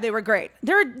band? Yeah, they were great.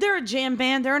 They're a jam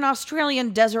band. They're an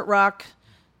Australian desert rock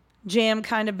jam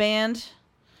kind of band.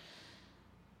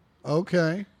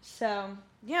 Okay. So,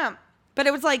 yeah. But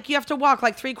it was like you have to walk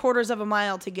like 3/4 of a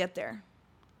mile to get there.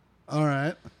 All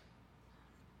right.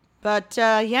 But,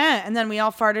 yeah. And then we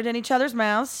all farted in each other's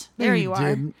mouths. There you are.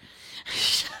 Didn't.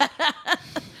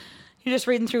 You're just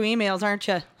reading through emails, aren't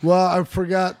you? Well, I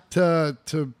forgot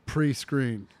to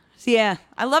pre-screen. Yeah.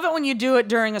 I love it when you do it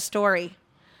during a story.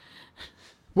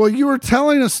 Well, you were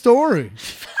telling a story.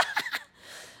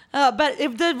 But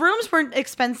if the rooms weren't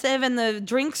expensive and the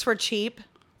drinks were cheap.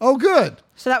 Oh, good.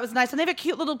 So that was nice. And they have a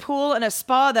cute little pool and a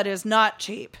spa that is not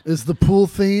cheap. Is the pool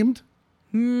themed?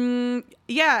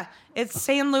 Yeah. It's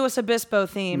San Luis Obispo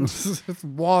themed. It's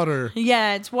water.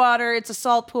 Yeah, it's water. It's a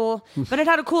salt pool. But it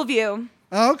had a cool view.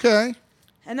 Oh, okay.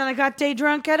 And then I got day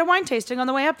drunk at a wine tasting on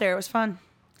the way up there. It was fun.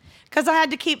 Because I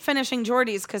had to keep finishing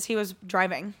Jordy's because he was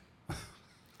driving.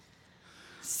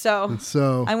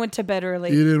 So I went to bed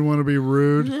early. You didn't want to be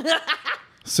rude.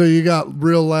 So you got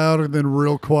real loud and then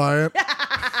real quiet.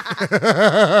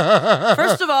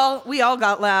 First of all, we all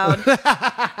got loud.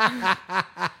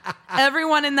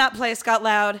 Everyone in that place got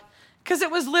loud. Because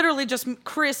it was literally just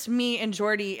Chris, me, and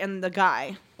Jordy and the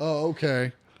guy. Oh,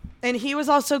 okay. And he was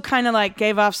also kind of like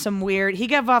gave off some weird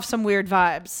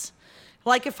vibes.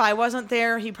 Like if I wasn't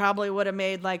there, he probably would have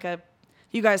made like a,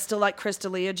 you guys still like Chris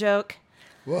D'Elia joke.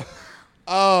 Well,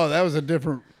 oh, that was a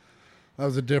different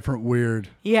weird.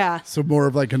 Yeah. So more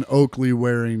of like an Oakley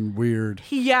wearing weird.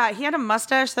 He had a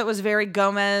mustache that was very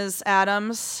Gomez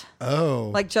Adams. Oh.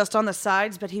 Like just on the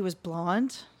sides, but he was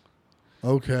blonde.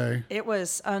 Okay. It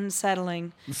was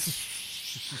unsettling.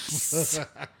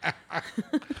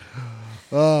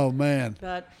 Oh man.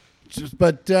 But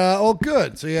all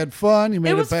good. So you had fun. You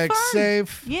made it back fun.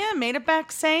 safe. Yeah, made it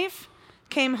back safe.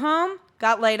 Came home,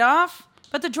 got laid off,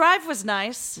 but the drive was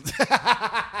nice.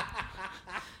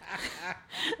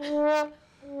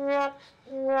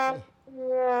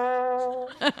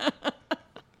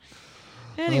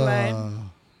 Anyway.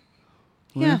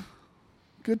 Yeah.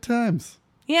 Good times.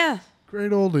 Yeah.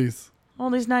 Great oldies.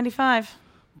 Oldies 95.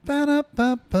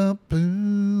 Ba-da-ba-ba-boo.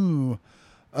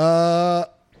 I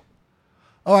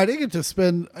didn't get to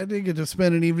spend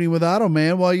an evening with Otto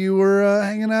Man while you were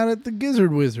hanging out at the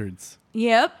Gizzard Wizards.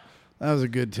 Yep. That was a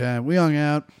good time. We hung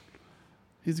out.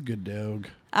 He's a good dog.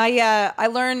 I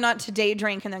learned not to day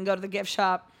drink and then go to the gift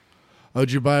shop. Oh,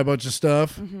 did you buy a bunch of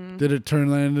stuff? Mm-hmm. Did it turn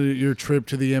into your trip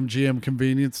to the MGM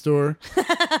convenience store?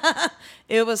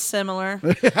 It was similar.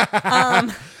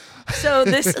 So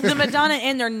the Madonna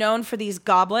Inn, they're known for these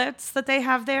goblets that they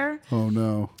have there. Oh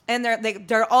no! And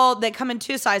they come in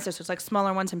two sizes. So it's like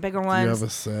smaller ones and bigger ones. Do you have a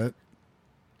set?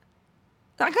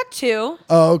 I got 2.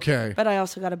 Oh, okay. But I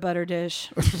also got a butter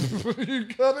dish. You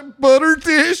got a butter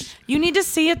dish? You need to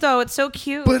see it though. It's so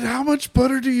cute. But how much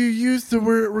butter do you use to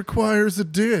where it requires a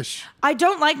dish? I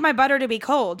don't like my butter to be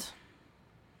cold.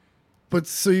 But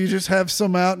so you just have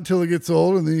some out until it gets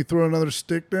old, and then you throw another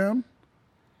stick down?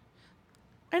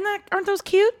 Aren't those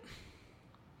cute?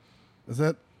 Is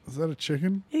that a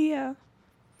chicken? Yeah.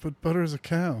 But butter is a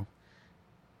cow.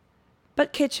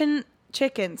 But kitchen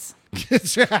chickens.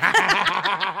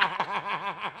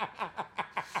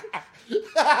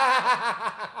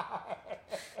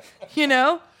 You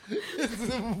know?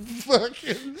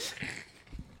 Fucking.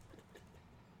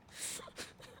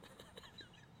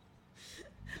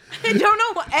 I don't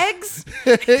know. Eggs?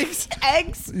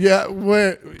 Eggs? Yeah,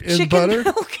 where? In Chicken butter?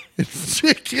 milk? It's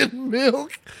chicken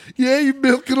milk. Yeah, you're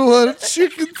milking a lot of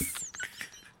chickens.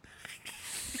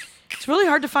 It's really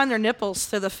hard to find their nipples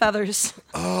through the feathers.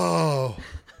 Oh.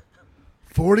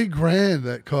 40 grand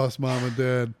that cost mom and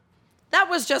dad. That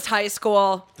was just high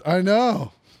school. I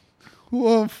know.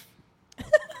 Woof.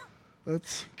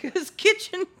 That's Because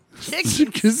kitchen chickens.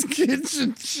 because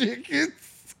kitchen chickens.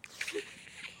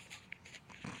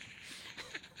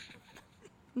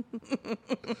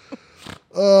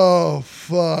 Oh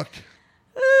fuck.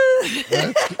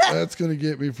 That's gonna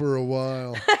get me for a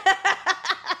while.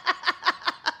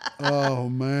 Oh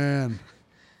man.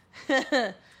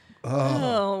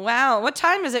 Oh, wow. What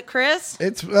time is it, Chris?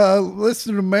 It's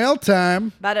listen to mail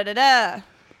time. Ba-da-da-da.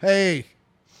 Hey,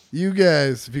 you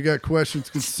guys, if you got questions,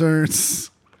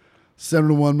 concerns, 7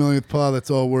 to 1 millionth pod,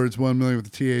 that's all words, 1 million with a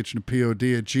TH and a POD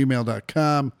at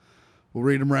gmail.com. We'll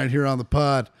read them right here on the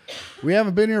pod. We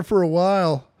haven't been here for a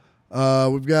while.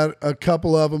 We've got a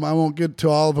couple of them. I won't get to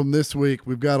all of them this week.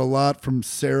 We've got a lot from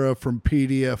Sarah from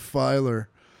PDF Filer.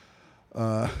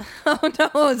 Oh,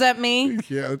 no. Is that me?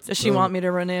 Yeah, Does she want me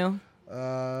to renew?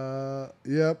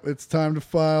 Yep, it's time to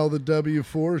file the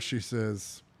W-4, she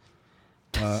says.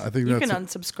 I think You that's can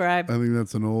unsubscribe. I think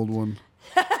that's an old one.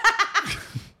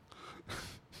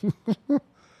 Let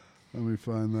me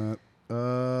find that.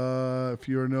 If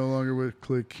you are no longer with,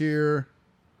 click here.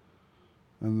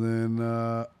 And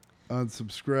then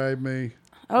unsubscribe me.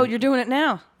 Oh, you're doing it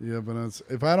now. Yeah, but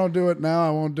if I don't do it now,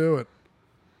 I won't do it.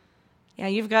 Yeah,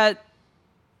 you've got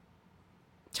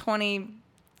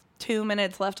 22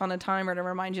 minutes left on a timer to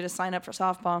remind you to sign up for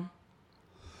softball.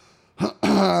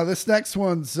 This next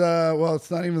one's, well,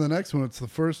 it's not even the next one. It's the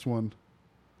first one.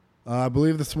 I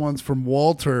believe this one's from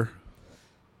Walter.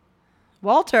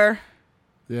 Walter?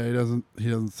 Yeah, he doesn't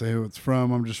say who it's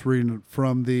from. I'm just reading it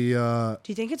from the...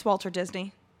 Do you think it's Walter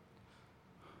Disney?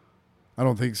 I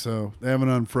don't think so. They haven't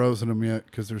unfrozen him yet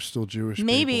because they're still Jewish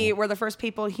Maybe people. we're the first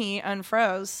people he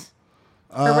unfroze.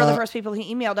 Or we're the first people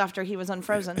he emailed after he was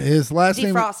unfrozen. His last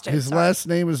Defrosted, name. sorry. Last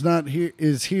name is not here.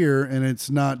 Is here, and it's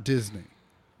not Disney,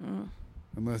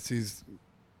 unless he's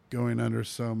going under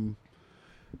some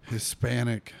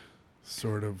Hispanic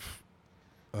sort of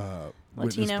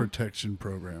witness Latino? protection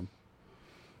program.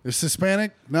 Is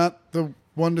Hispanic not the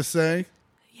one to say?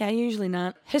 Yeah, usually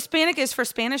not. Hispanic is for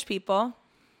Spanish people.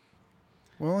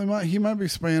 Well, he might be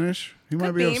Spanish. He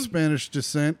might be of Spanish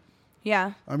descent.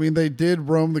 Yeah. I mean, they did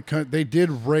roam the country. They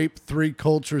did rape 3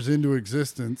 cultures into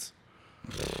existence.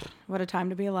 What a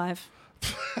time to be alive.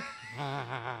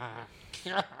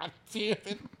 God damn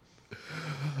it.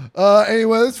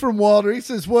 Anyway, this is from Walter. He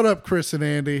says, "What up, Chris and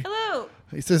Andy?" Hello.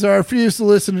 He says, "I refuse to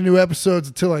listen to new episodes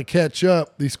until I catch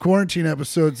up. These quarantine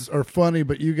episodes are funny,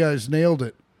 but you guys nailed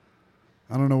it."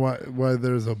 I don't know why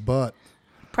there's a but.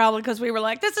 Probably because we were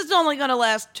like, this is only going to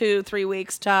last 2-3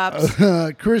 weeks tops.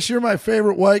 Chris, you're my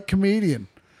favorite white comedian.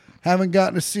 Haven't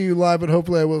gotten to see you live, but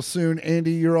hopefully I will soon.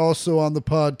 Andy, you're also on the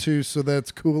pod too, so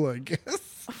that's cool, I guess.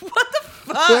 What the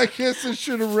fuck? I guess I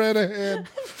should have read ahead.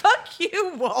 Fuck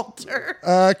you,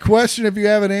 Walter. Question, if you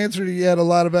haven't answered it yet, a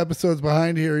lot of episodes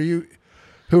behind here.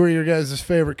 Who are your guys'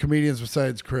 favorite comedians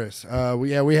besides Chris?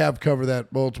 We have covered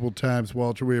that multiple times,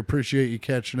 Walter. We appreciate you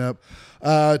catching up.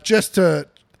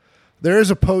 There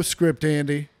is a postscript,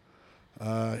 Andy.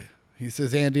 He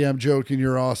says, "Andy, I'm joking.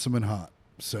 You're awesome and hot."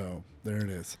 So there it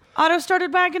is. Otto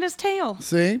started wagging his tail.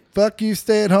 See? Fuck you,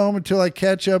 stay at home until I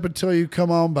catch up until you come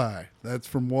on by. That's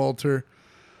from Walter.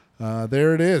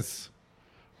 There it is.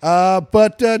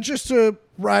 But just to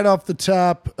right off the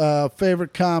top,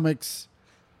 favorite comics,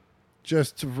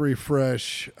 just to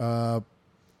refresh, all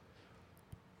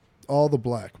the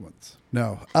black ones.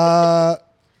 No.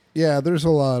 Yeah, there's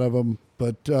a lot of them.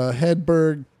 But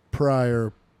Hedberg,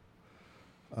 Pryor,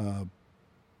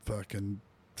 fucking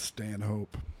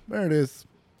Stanhope. There it is.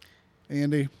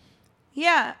 Andy.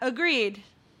 Yeah, agreed.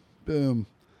 Boom.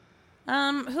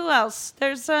 Who else?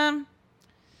 There's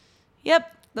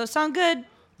yep, those sound good.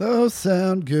 Those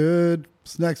sound good.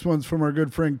 This next one's from our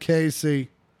good friend Casey.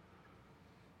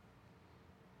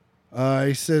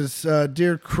 He says,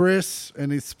 "Dear Chris,"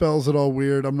 and he spells it all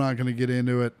weird. I'm not going to get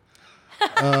into it.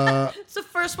 It's the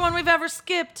first one we've ever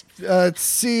skipped.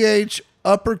 It's CH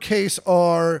uppercase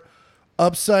R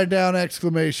upside down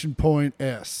exclamation point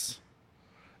S.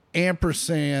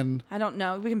 Ampersand I don't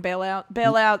know. We can bail out.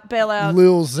 Bail out. Bail out.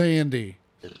 Lil Zandy.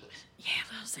 Yeah,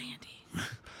 Lil Sandy.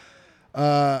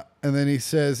 And then he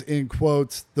says in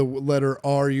quotes the letter,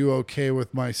 "Are you okay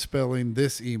with my spelling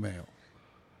this email?"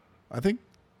 I think.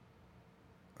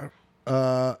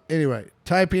 Anyway,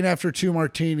 typing after 2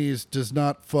 martinis does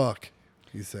not fuck,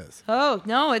 he says. Oh,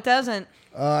 no, it doesn't.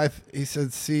 He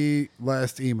said, see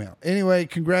last email. Anyway,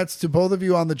 congrats to both of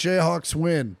you on the Jayhawks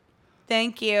win.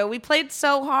 Thank you. We played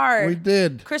so hard. We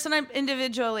did. Chris and I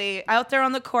individually, out there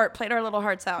on the court, played our little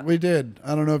hearts out. We did.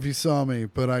 I don't know if you saw me,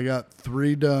 but I got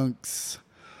 3 dunks.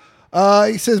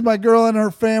 He says, my girl and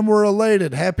her fam were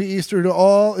elated. Happy Easter to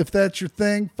all. If that's your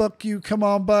thing, fuck you. Come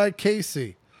on by,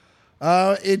 Casey.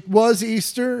 It was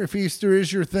Easter, if Easter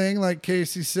is your thing, like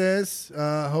Casey says.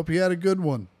 Hope you had a good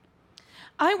one.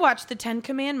 I watched the 10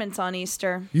 Commandments on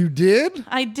Easter. You did?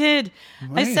 I did.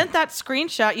 Man. I sent that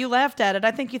screenshot. You laughed at it.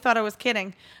 I think you thought I was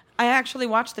kidding. I actually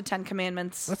watched the 10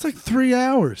 Commandments. That's like 3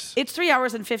 hours. It's 3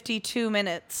 hours and 52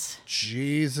 minutes.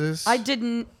 Jesus. I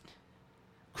didn't.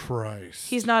 Christ.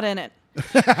 He's not in it.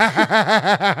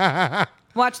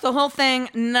 Watch the whole thing.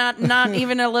 Not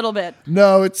even a little bit.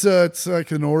 No, it's like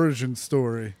an origin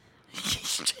story.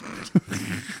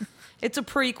 It's a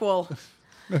prequel.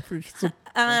 I think it's a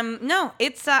No,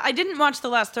 it's. I didn't watch the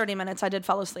last 30 minutes. I did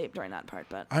fall asleep during that part,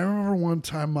 but I remember one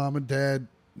time Mom and Dad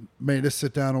made us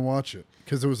sit down and watch it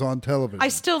because it was on television. I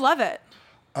still love it.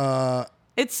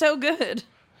 It's so good.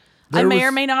 I There may was-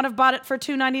 or may not have bought it for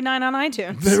 $2.99 on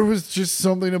iTunes. There was just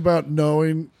something about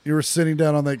knowing you were sitting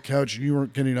down on that couch and you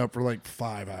weren't getting up for like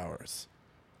 5 hours.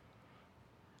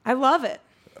 I love it.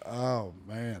 Oh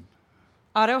man.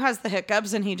 Otto has the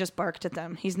hiccups and he just barked at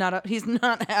them. He's not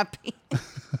happy.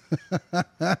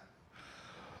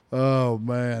 Oh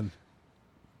man.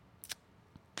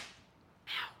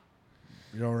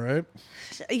 You all right?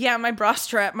 Yeah, my bra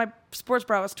strap, my sports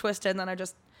bra was twisted, and then I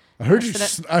just. I heard you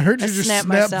just snap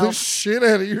myself. the shit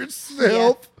out of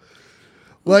yourself.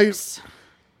 Like Oops.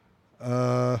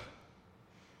 All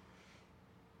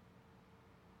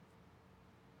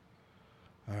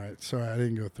right, sorry, I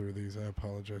didn't go through these. I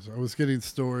apologize. I was getting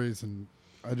stories and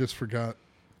I just forgot.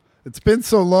 It's been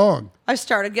so long. I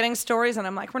started getting stories, and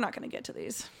I'm like, we're not going to get to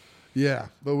these. Yeah,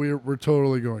 but we're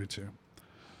totally going to.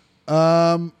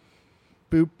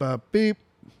 Boop bop beep.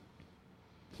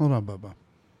 Hold on, Bubba.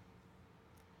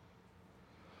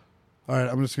 All right,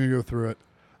 I'm just gonna go through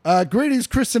it. Greetings,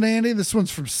 Chris and Andy. This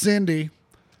one's from Cindy.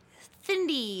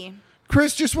 Cindy.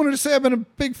 Chris, just wanted to say I've been a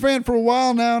big fan for a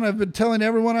while now, and I've been telling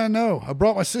everyone I know. I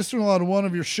brought my sister-in-law to one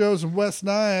of your shows in West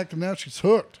Nyack, and now she's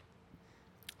hooked.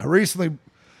 I recently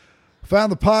found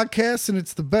the podcast, and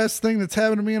it's the best thing that's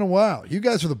happened to me in a while. You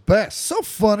guys are the best. So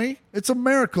funny. It's a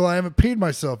miracle I haven't peed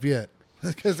myself yet,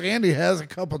 because Andy has a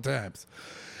couple times.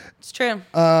 It's true.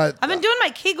 I've been doing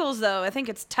my Kegels, though. I think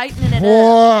it's tightening it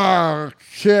up.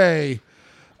 Okay.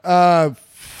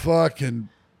 Fucking.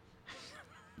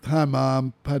 Hi,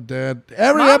 Mom. Hi, Dad.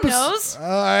 Every Mom episode.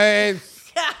 knows.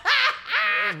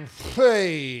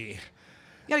 Hey. You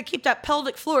got to keep that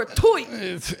pelvic floor tight.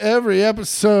 It's every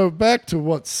episode. Back to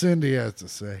what Cindy has to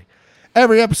say.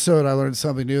 Every episode, I learned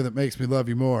something new that makes me love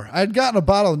you more. I had gotten a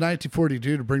bottle of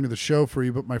 1942 to bring to the show for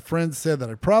you, but my friend said that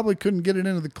I probably couldn't get it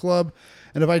into the club,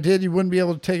 and if I did, you wouldn't be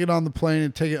able to take it on the plane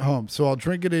and take it home, so I'll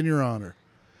drink it in your honor.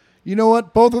 You know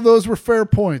what? Both of those were fair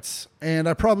points, and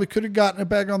I probably could have gotten it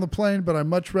back on the plane, but I'd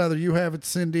much rather you have it,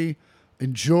 Cindy.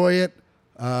 Enjoy it,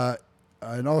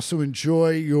 and also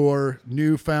enjoy your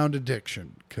newfound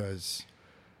addiction, because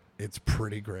it's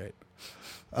pretty great.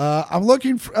 I'm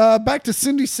looking for, back to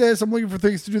Cindy says, I'm looking for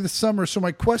things to do this summer. So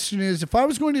my question is, if I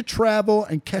was going to travel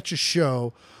and catch a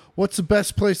show, what's the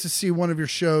best place to see one of your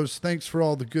shows? Thanks for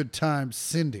all the good times,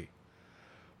 Cindy.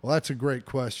 Well, that's a great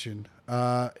question.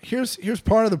 Here's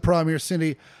part of the problem here,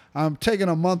 Cindy. I'm taking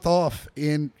a month off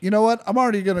in, you know what? I'm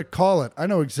already going to call it. I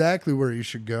know exactly where you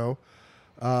should go.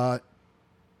 July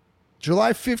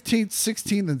 15th,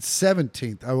 16th, and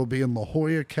 17th, I will be in La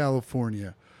Jolla,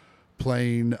 California,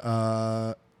 playing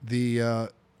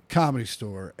the Comedy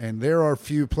Store, and there are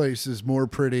few places more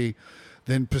pretty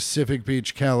than Pacific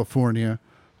Beach, California.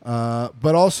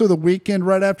 But also the weekend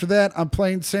right after that, I'm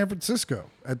playing San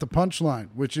Francisco at the Punchline,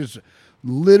 which is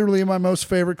literally my most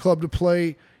favorite club to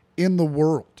play in the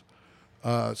world.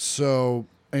 And San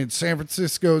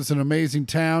Francisco is an amazing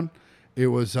town. It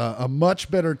was a much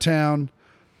better town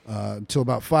until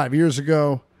about 5 years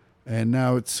ago. And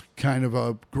now it's kind of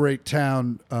a great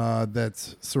town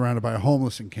that's surrounded by a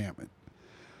homeless encampment.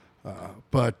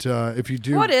 But if you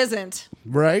do, What isn't?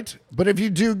 right? But if you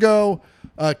do go,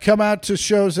 come out to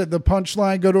shows at the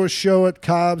Punchline. Go to a show at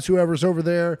Cobb's. Whoever's over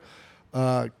there.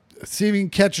 See if you can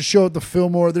catch a show at the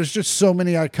Fillmore. There's just so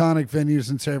many iconic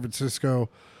venues in San Francisco,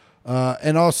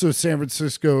 and also San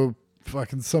Francisco.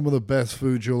 Fucking some of the best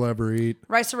food you'll ever eat.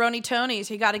 Rice-A-Roni Tony's.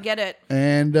 You got to get it.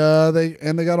 And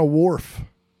they got a wharf.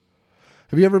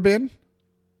 Have you ever been?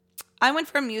 I went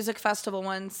for a music festival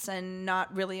once and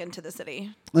not really into the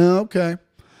city. Oh, okay.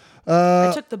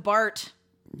 I took the BART.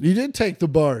 You did take the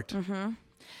BART. Mm-hmm.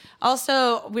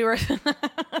 Also, we were...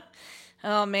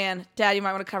 Oh, man. Dad, you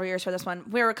might want to cover yours for this one.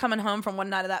 We were coming home from one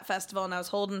night of that festival, and I was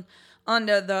holding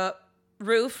onto the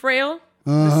roof rail,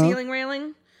 the ceiling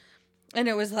railing. And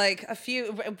it was like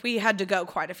we had to go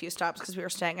quite a few stops because we were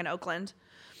staying in Oakland.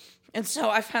 And so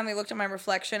I finally looked at my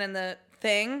reflection in the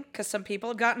thing because some people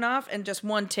had gotten off and just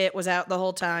one tit was out the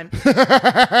whole time. And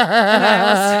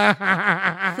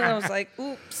I was like,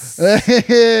 oops.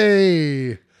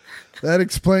 Hey, that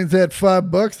explains that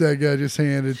 $5 that guy just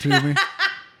handed to me.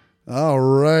 All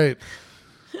right.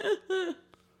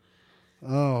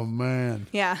 Oh, man.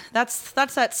 Yeah, that's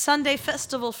that Sunday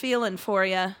festival feeling for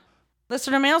you.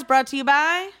 Listener mail's brought to you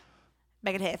by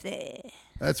Back at Half Day.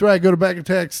 That's right. Go to Back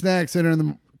Attack Snacks. Enter in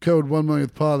the code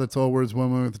 1millionthPod. That's all words, 1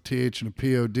 million with a TH and a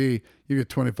POD. You get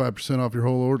 25% off your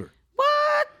whole order.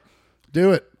 What?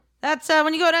 Do it. That's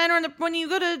when you go to enter in when you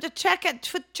go to check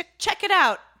it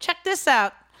out. Check this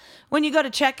out. When you go to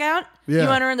checkout, you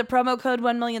enter in the promo code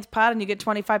 1millionthPod and you get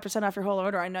 25% off your whole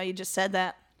order. I know you just said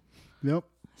that. Yep.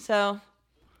 So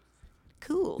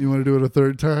cool. You want to do it a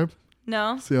third time?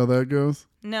 No. See how that goes?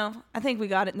 No, I think we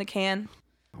got it in the can.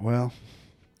 Well,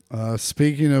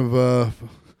 speaking of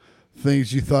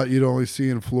things you thought you'd only see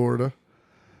in Florida,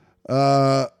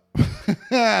 right?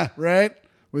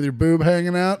 With your boob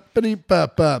hanging out.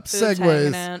 Ba-dee-bop-bop.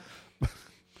 Segways.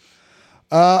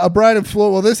 A bride in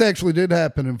Florida. Well, this actually did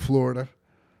happen in Florida.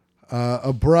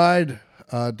 A bride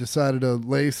decided to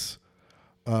lace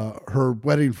her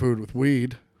wedding food with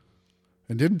weed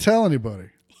and didn't tell anybody.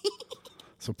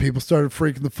 So people started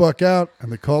freaking the fuck out,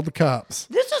 and they called the cops.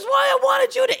 This is why I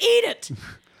wanted you to eat it.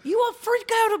 You will freak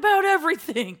out about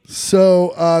everything.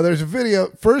 So there's a video.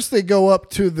 First, they go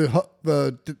up to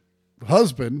the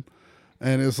husband,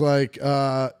 and is like,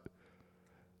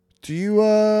 "Do you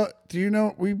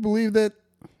know? We believe that."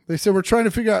 They said we're trying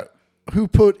to figure out who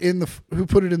put it in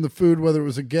the food, whether it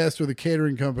was a guest or the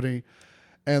catering company.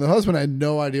 And the husband had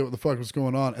no idea what the fuck was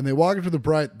going on. And they walk up to the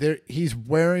bride. He's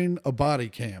wearing a body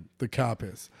cam, the cop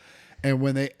is. And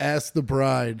when they ask the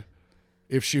bride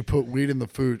if she put weed in the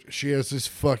food, she has this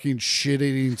fucking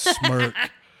shit-eating smirk.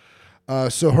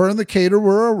 So her and the caterer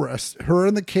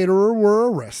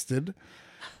were arrested.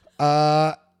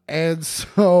 And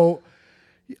so,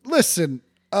 listen,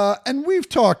 and we've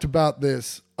talked about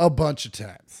this a bunch of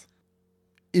times.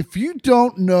 If you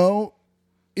don't know,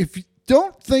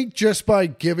 don't think just by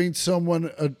giving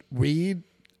someone a weed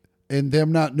and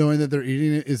them not knowing that they're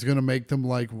eating it is going to make them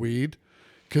like weed,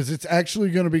 because it's actually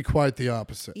going to be quite the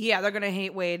opposite. Yeah, they're going to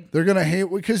hate weed. They're going to hate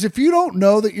weed because if you don't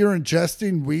know that you're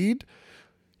ingesting weed,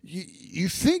 you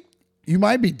think you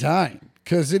might be dying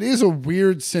because it is a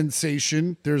weird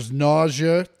sensation. There's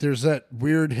nausea. There's that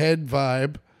weird head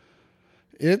vibe.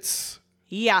 It's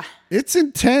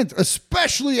intense,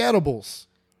 especially edibles.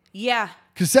 Yeah.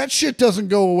 Because that shit doesn't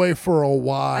go away for a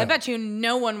while. I bet you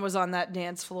no one was on that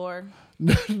dance floor.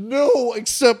 No,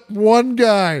 except one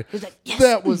guy. Was like, yes,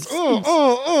 that was,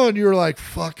 and you were like,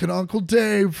 fucking Uncle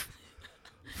Dave.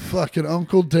 Fucking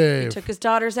Uncle Dave. Took his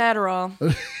daughter's Adderall.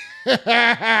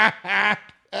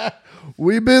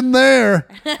 We've been there.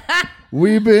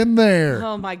 We've been there.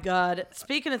 Oh, my God.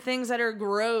 Speaking of things that are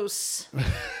gross.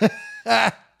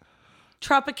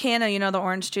 Tropicana, the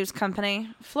orange juice company.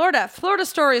 Florida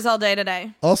stories all day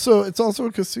today. Also, it's also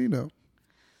a casino.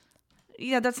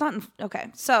 Yeah, that's not okay.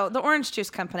 So the orange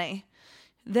juice company,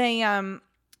 they're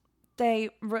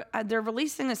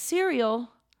releasing a cereal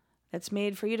that's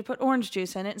made for you to put orange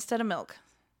juice in it instead of milk.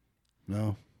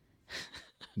 No.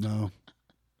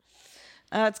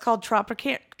 It's called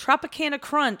Tropicana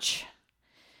Crunch,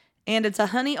 and it's a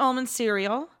honey almond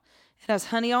cereal. It has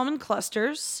honey almond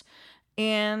clusters.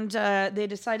 And they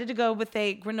decided to go with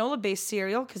a granola-based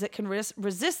cereal because it can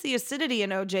resist the acidity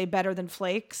in OJ better than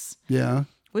flakes. Yeah.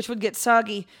 Which would get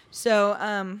soggy. So,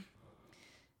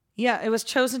 it was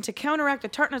chosen to counteract the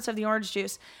tartness of the orange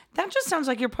juice. That just sounds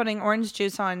like you're putting orange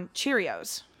juice on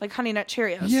Cheerios, like Honey Nut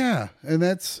Cheerios. Yeah,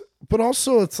 but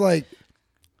also it's like,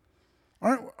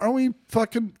 aren't we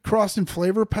fucking crossing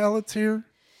flavor palettes here?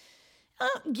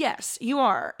 Yes, you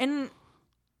are. And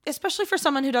especially for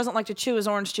someone who doesn't like to chew his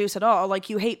orange juice at all,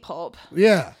 like you hate pulp.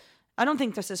 Yeah. I don't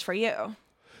think this is for you.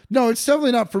 No, it's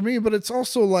definitely not for me, but it's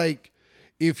also like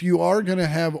if you are going to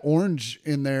have orange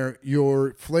in there,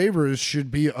 your flavors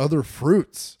should be other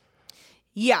fruits.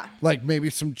 Yeah. Like maybe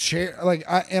some cherry.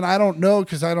 I don't know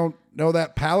because I don't know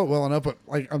that palate well enough, but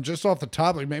like I'm just off the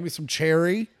top, like maybe some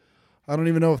cherry. I don't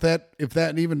even know if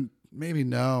that even maybe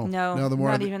no. No, the more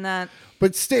not even that.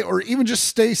 But even just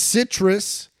stay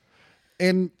citrus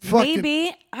and fucking.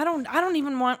 Maybe I don't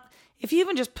even want. If you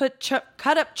even just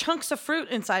cut up chunks of fruit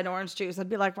inside orange juice, I'd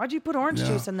be like, why'd you put orange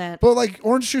juice in that? But like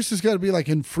orange juice has got to be like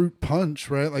in fruit punch,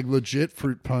 right? Like legit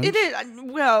fruit punch. It is.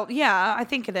 Well, yeah, I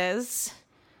think it is.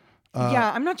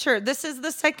 Yeah, I'm not sure. This is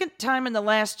the second time in the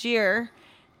last year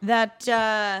that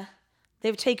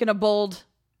they've taken a bold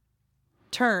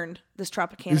turn. This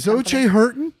Tropicana. Is OJ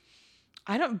hurting?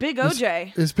 I don't. Big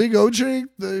OJ. Is Big OJ?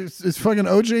 Is fucking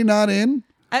OJ not in?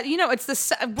 It's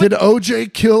Did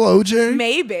OJ kill OJ?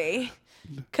 Maybe.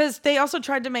 Because they also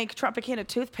tried to make Tropicana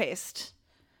toothpaste.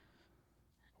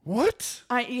 What?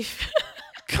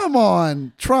 Come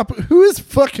on. Who is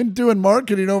fucking doing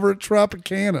marketing over at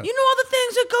Tropicana? You know all the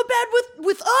things that go bad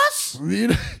with us?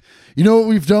 You know what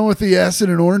we've done with the acid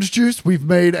and orange juice? We've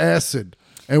made acid.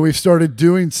 And we've started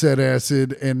doing said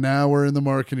acid, and now we're in the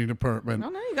marketing department. Oh,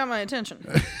 now you got my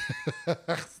attention.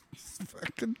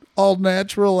 Fucking all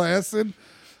natural acid.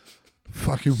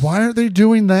 Fucking why aren't they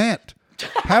doing that?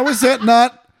 How is that?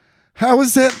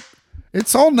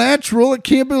 It's all natural. It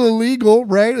can't be illegal,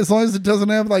 right? As long as it doesn't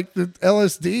have like the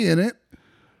LSD in it.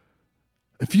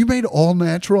 If you made all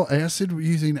natural acid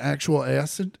using actual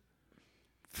acid,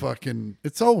 fucking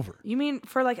it's over. You mean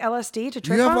for like LSD to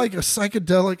trip You have on? like a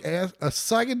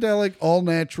psychedelic all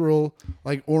natural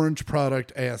like orange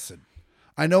product acid.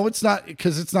 I know it's not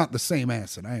because it's not the same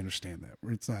acid. I understand that.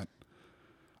 It's not.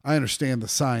 I understand the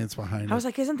science behind it. I was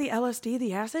like, isn't the LSD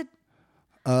the acid?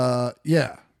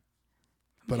 Yeah.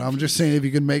 But I'm just saying if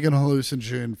you can make an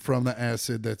hallucinogen from the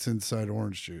acid that's inside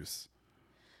orange juice.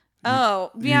 Oh,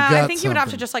 yeah. I think you would have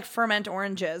to something. just like ferment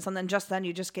oranges and then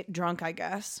you just get drunk, I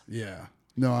guess. Yeah.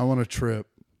 No, I want a trip.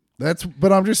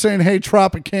 But I'm just saying, hey,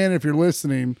 Tropicana, if you're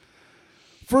listening,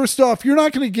 first off, you're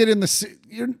not going to get in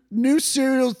your new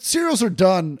cereals. Cereals are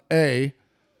done,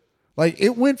 Like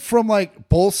it went from like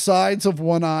both sides of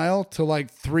one aisle to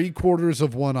like 3/4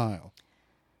 of one aisle.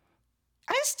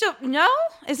 No?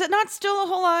 Is it not still a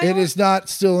whole aisle? It is not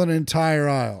still an entire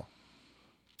aisle.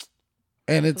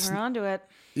 And We're onto it.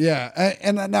 Yeah.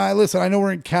 And now listen, I know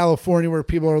we're in California where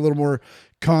people are a little more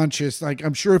conscious. Like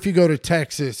I'm sure if you go to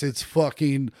Texas, it's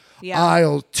fucking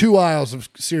two aisles of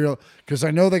cereal because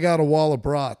I know they got a wall of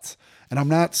brats. And I'm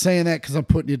not saying that because I'm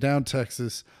putting you down,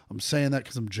 Texas. I'm saying that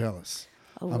because I'm jealous.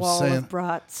 Wall of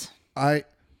brats.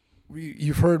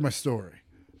 You've heard my story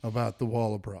about the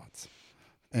wall of brats.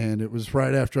 And it was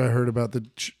right after I heard about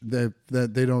that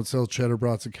they don't sell cheddar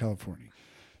brats in California.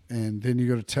 And then you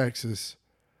go to Texas,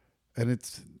 and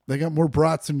they got more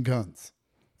brats than guns.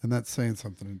 And that's saying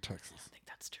something in Texas. I think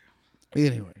that's true.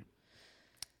 Anyway.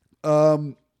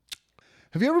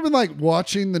 Have you ever been like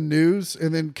watching the news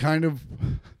and then kind of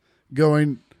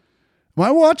going, am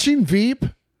I watching Veep?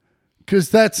 Because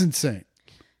that's insane.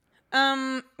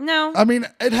 No. I mean,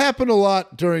 it happened a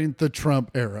lot during the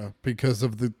Trump era because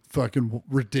of the fucking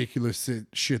ridiculous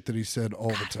shit that he said all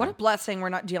the time. What a blessing we're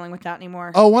not dealing with that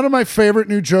anymore. Oh, one of my favorite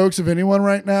new jokes of anyone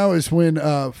right now is when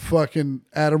fucking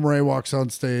Adam Ray walks on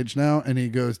stage now and he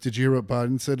goes, "Did you hear what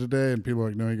Biden said today?" And people are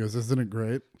like, "No." He goes, "Isn't it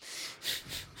great?"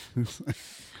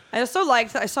 I also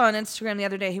liked I saw on Instagram the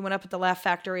other day he went up at the Laugh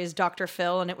Factory as Dr.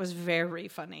 Phil and it was very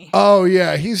funny. Oh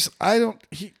yeah, I don't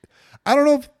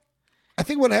know if I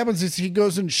think what happens is he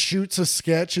goes and shoots a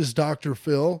sketch as Dr.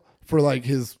 Phil for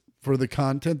the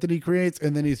content that he creates,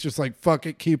 and then he's just like, fuck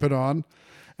it, keep it on,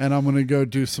 and I'm gonna go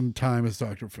do some time as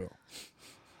Dr. Phil.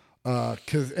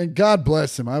 And God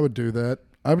bless him, I would do that.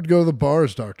 I would go to the bar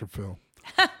as Dr. Phil.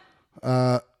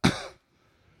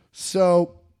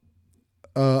 So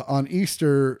on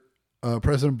Easter,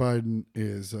 President Biden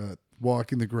is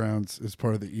walking the grounds as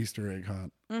part of the Easter egg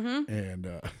hunt,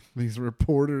 and these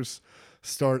reporters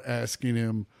start asking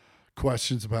him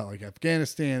questions about like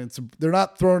Afghanistan. They're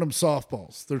not throwing him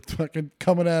softballs. They're fucking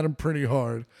coming at him pretty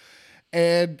hard.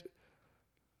 And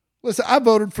listen, I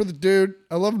voted for the dude.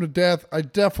 I love him to death. I'm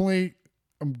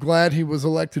glad he was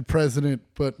elected president.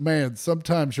 But man,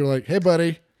 sometimes you're like, hey,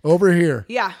 buddy, over here.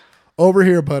 Yeah. Over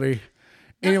here, buddy.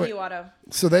 Anyway, you, Otto.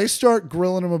 So they start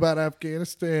grilling him about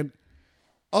Afghanistan.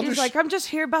 He's like, I'm just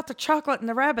here about the chocolate and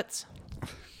the rabbits.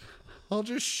 I'll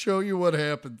just show you what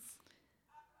happens.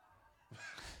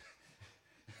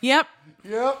 Yep.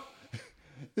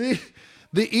 The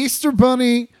Easter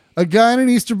Bunny, a guy and an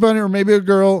Easter Bunny, or maybe a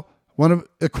girl, one of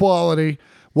equality,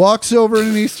 walks over in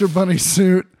an Easter Bunny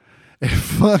suit and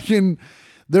fucking,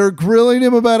 they're grilling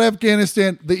him about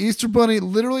Afghanistan. The Easter Bunny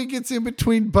literally gets in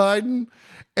between Biden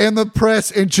and the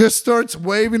press and just starts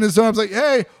waving his arms like,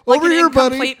 hey, over here,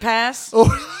 buddy. Complete pass.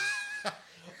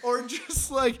 Or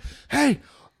just like, hey,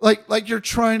 like you're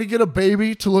trying to get a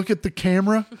baby to look at the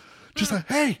camera. Just like,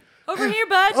 hey. Over here,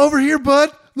 bud. Over here,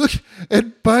 bud. Look.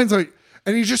 And Biden's like,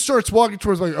 and he just starts walking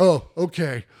towards like, oh,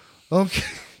 okay. Okay.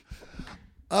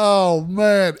 Oh,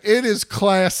 man. It is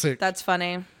classic. That's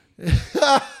funny.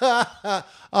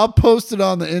 I'll post it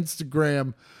on the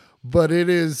Instagram, but it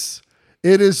is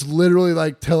literally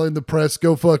like telling the press,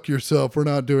 go fuck yourself. We're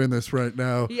not doing this right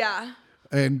now. Yeah.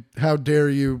 And how dare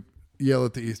you yell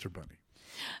at the Easter Bunny?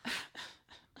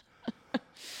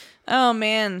 Oh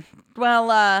man.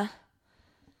 Well,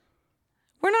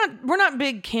 we're not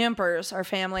big campers, our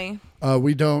family.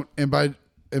 We don't, and by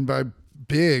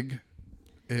big,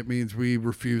 it means we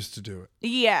refuse to do it.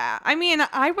 Yeah. I mean,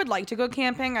 I would like to go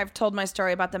camping. I've told my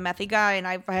story about the methy guy, and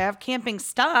I have camping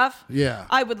stuff. Yeah.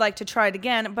 I would like to try it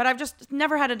again, but I've just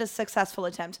never had a successful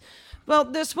attempt. Well,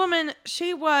 this woman,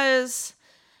 she was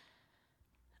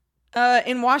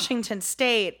in Washington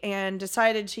State and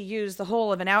decided to use the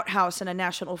whole of an outhouse in a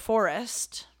national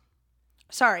forest.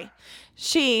 Sorry.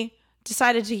 She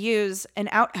decided to use an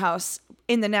outhouse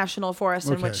in the national forest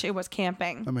in which she was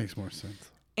camping. That makes more sense.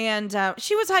 And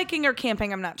she was hiking or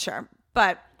camping, I'm not sure.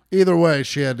 But either way,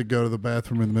 she had to go to the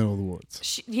bathroom in the middle of the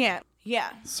woods. Yeah.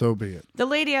 So be it. The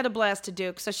lady had a blast to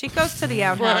Duke, so she goes to the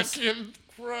outhouse. Fucking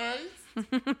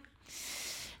Christ.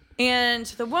 And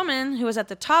the woman who was at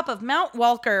the top of Mount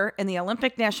Walker in the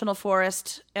Olympic National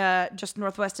Forest, just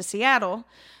northwest of Seattle,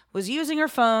 was using her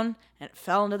phone and it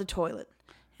fell into the toilet.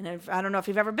 And I don't know if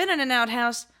you've ever been in an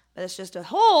outhouse, but it's just a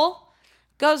hole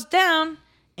goes down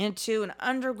into an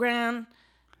underground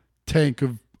tank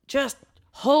of just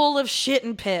hole of shit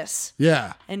and piss.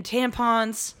 Yeah. And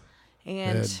tampons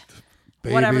and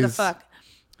babies. whatever the fuck.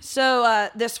 So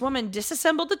this woman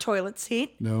disassembled the toilet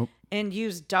seat. Nope. And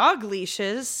used dog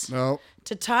leashes. Nope.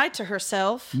 To tie to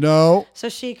herself. No. So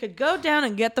she could go down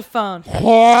and get the phone.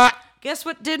 What? Guess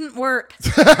what didn't work?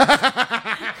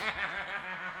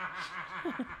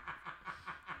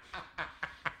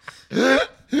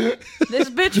 This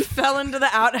bitch fell into the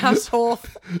outhouse hole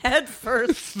head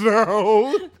first.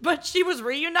 No. But she was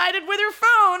reunited with her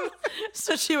phone,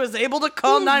 so she was able to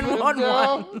call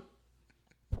 911.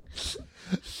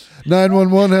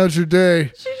 911, how's your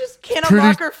day? She just can't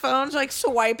unlock her phone. She's like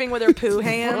swiping with her poo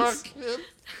hands.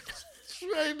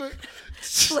 Trying to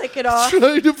flick it off.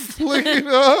 Trying to flick it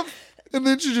off. And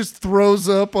then she just throws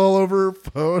up all over her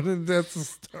phone and that's to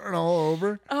start all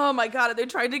over. Oh my God. They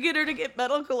tried to get her to get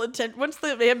medical attention. Once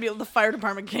the fire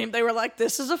department came, they were like,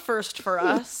 this is a first for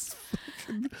us.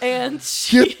 And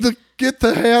she, get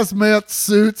the hazmat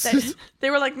suits. They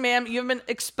were like, ma'am, you've been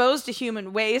exposed to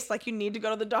human waste. Like, you need to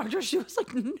go to the doctor. She was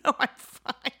like, no, I'm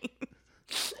fine.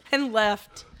 And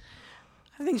left.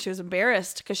 I think she was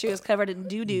embarrassed because she was covered in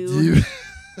doo-doo.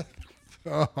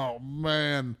 Oh,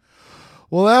 man.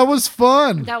 Well, that was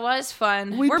fun. That was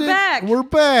fun. We're back. We're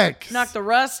back. Knocked the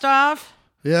rust off.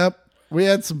 Yep. We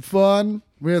had some fun.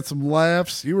 We had some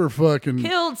laughs. You were fucking...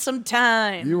 Killed some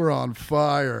time. You were on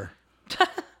fire.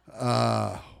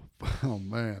 Oh,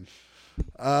 man.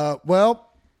 Well,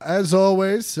 as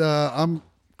always, I'm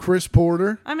Chris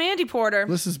Porter. I'm Andi Porter.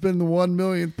 This has been the 1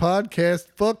 Million Podcast.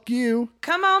 Fuck you.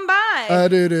 Come on by.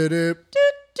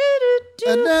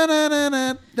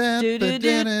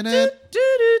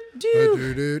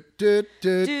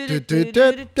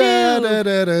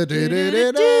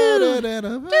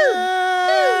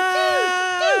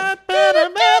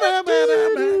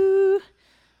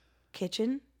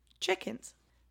 Kitchen chickens.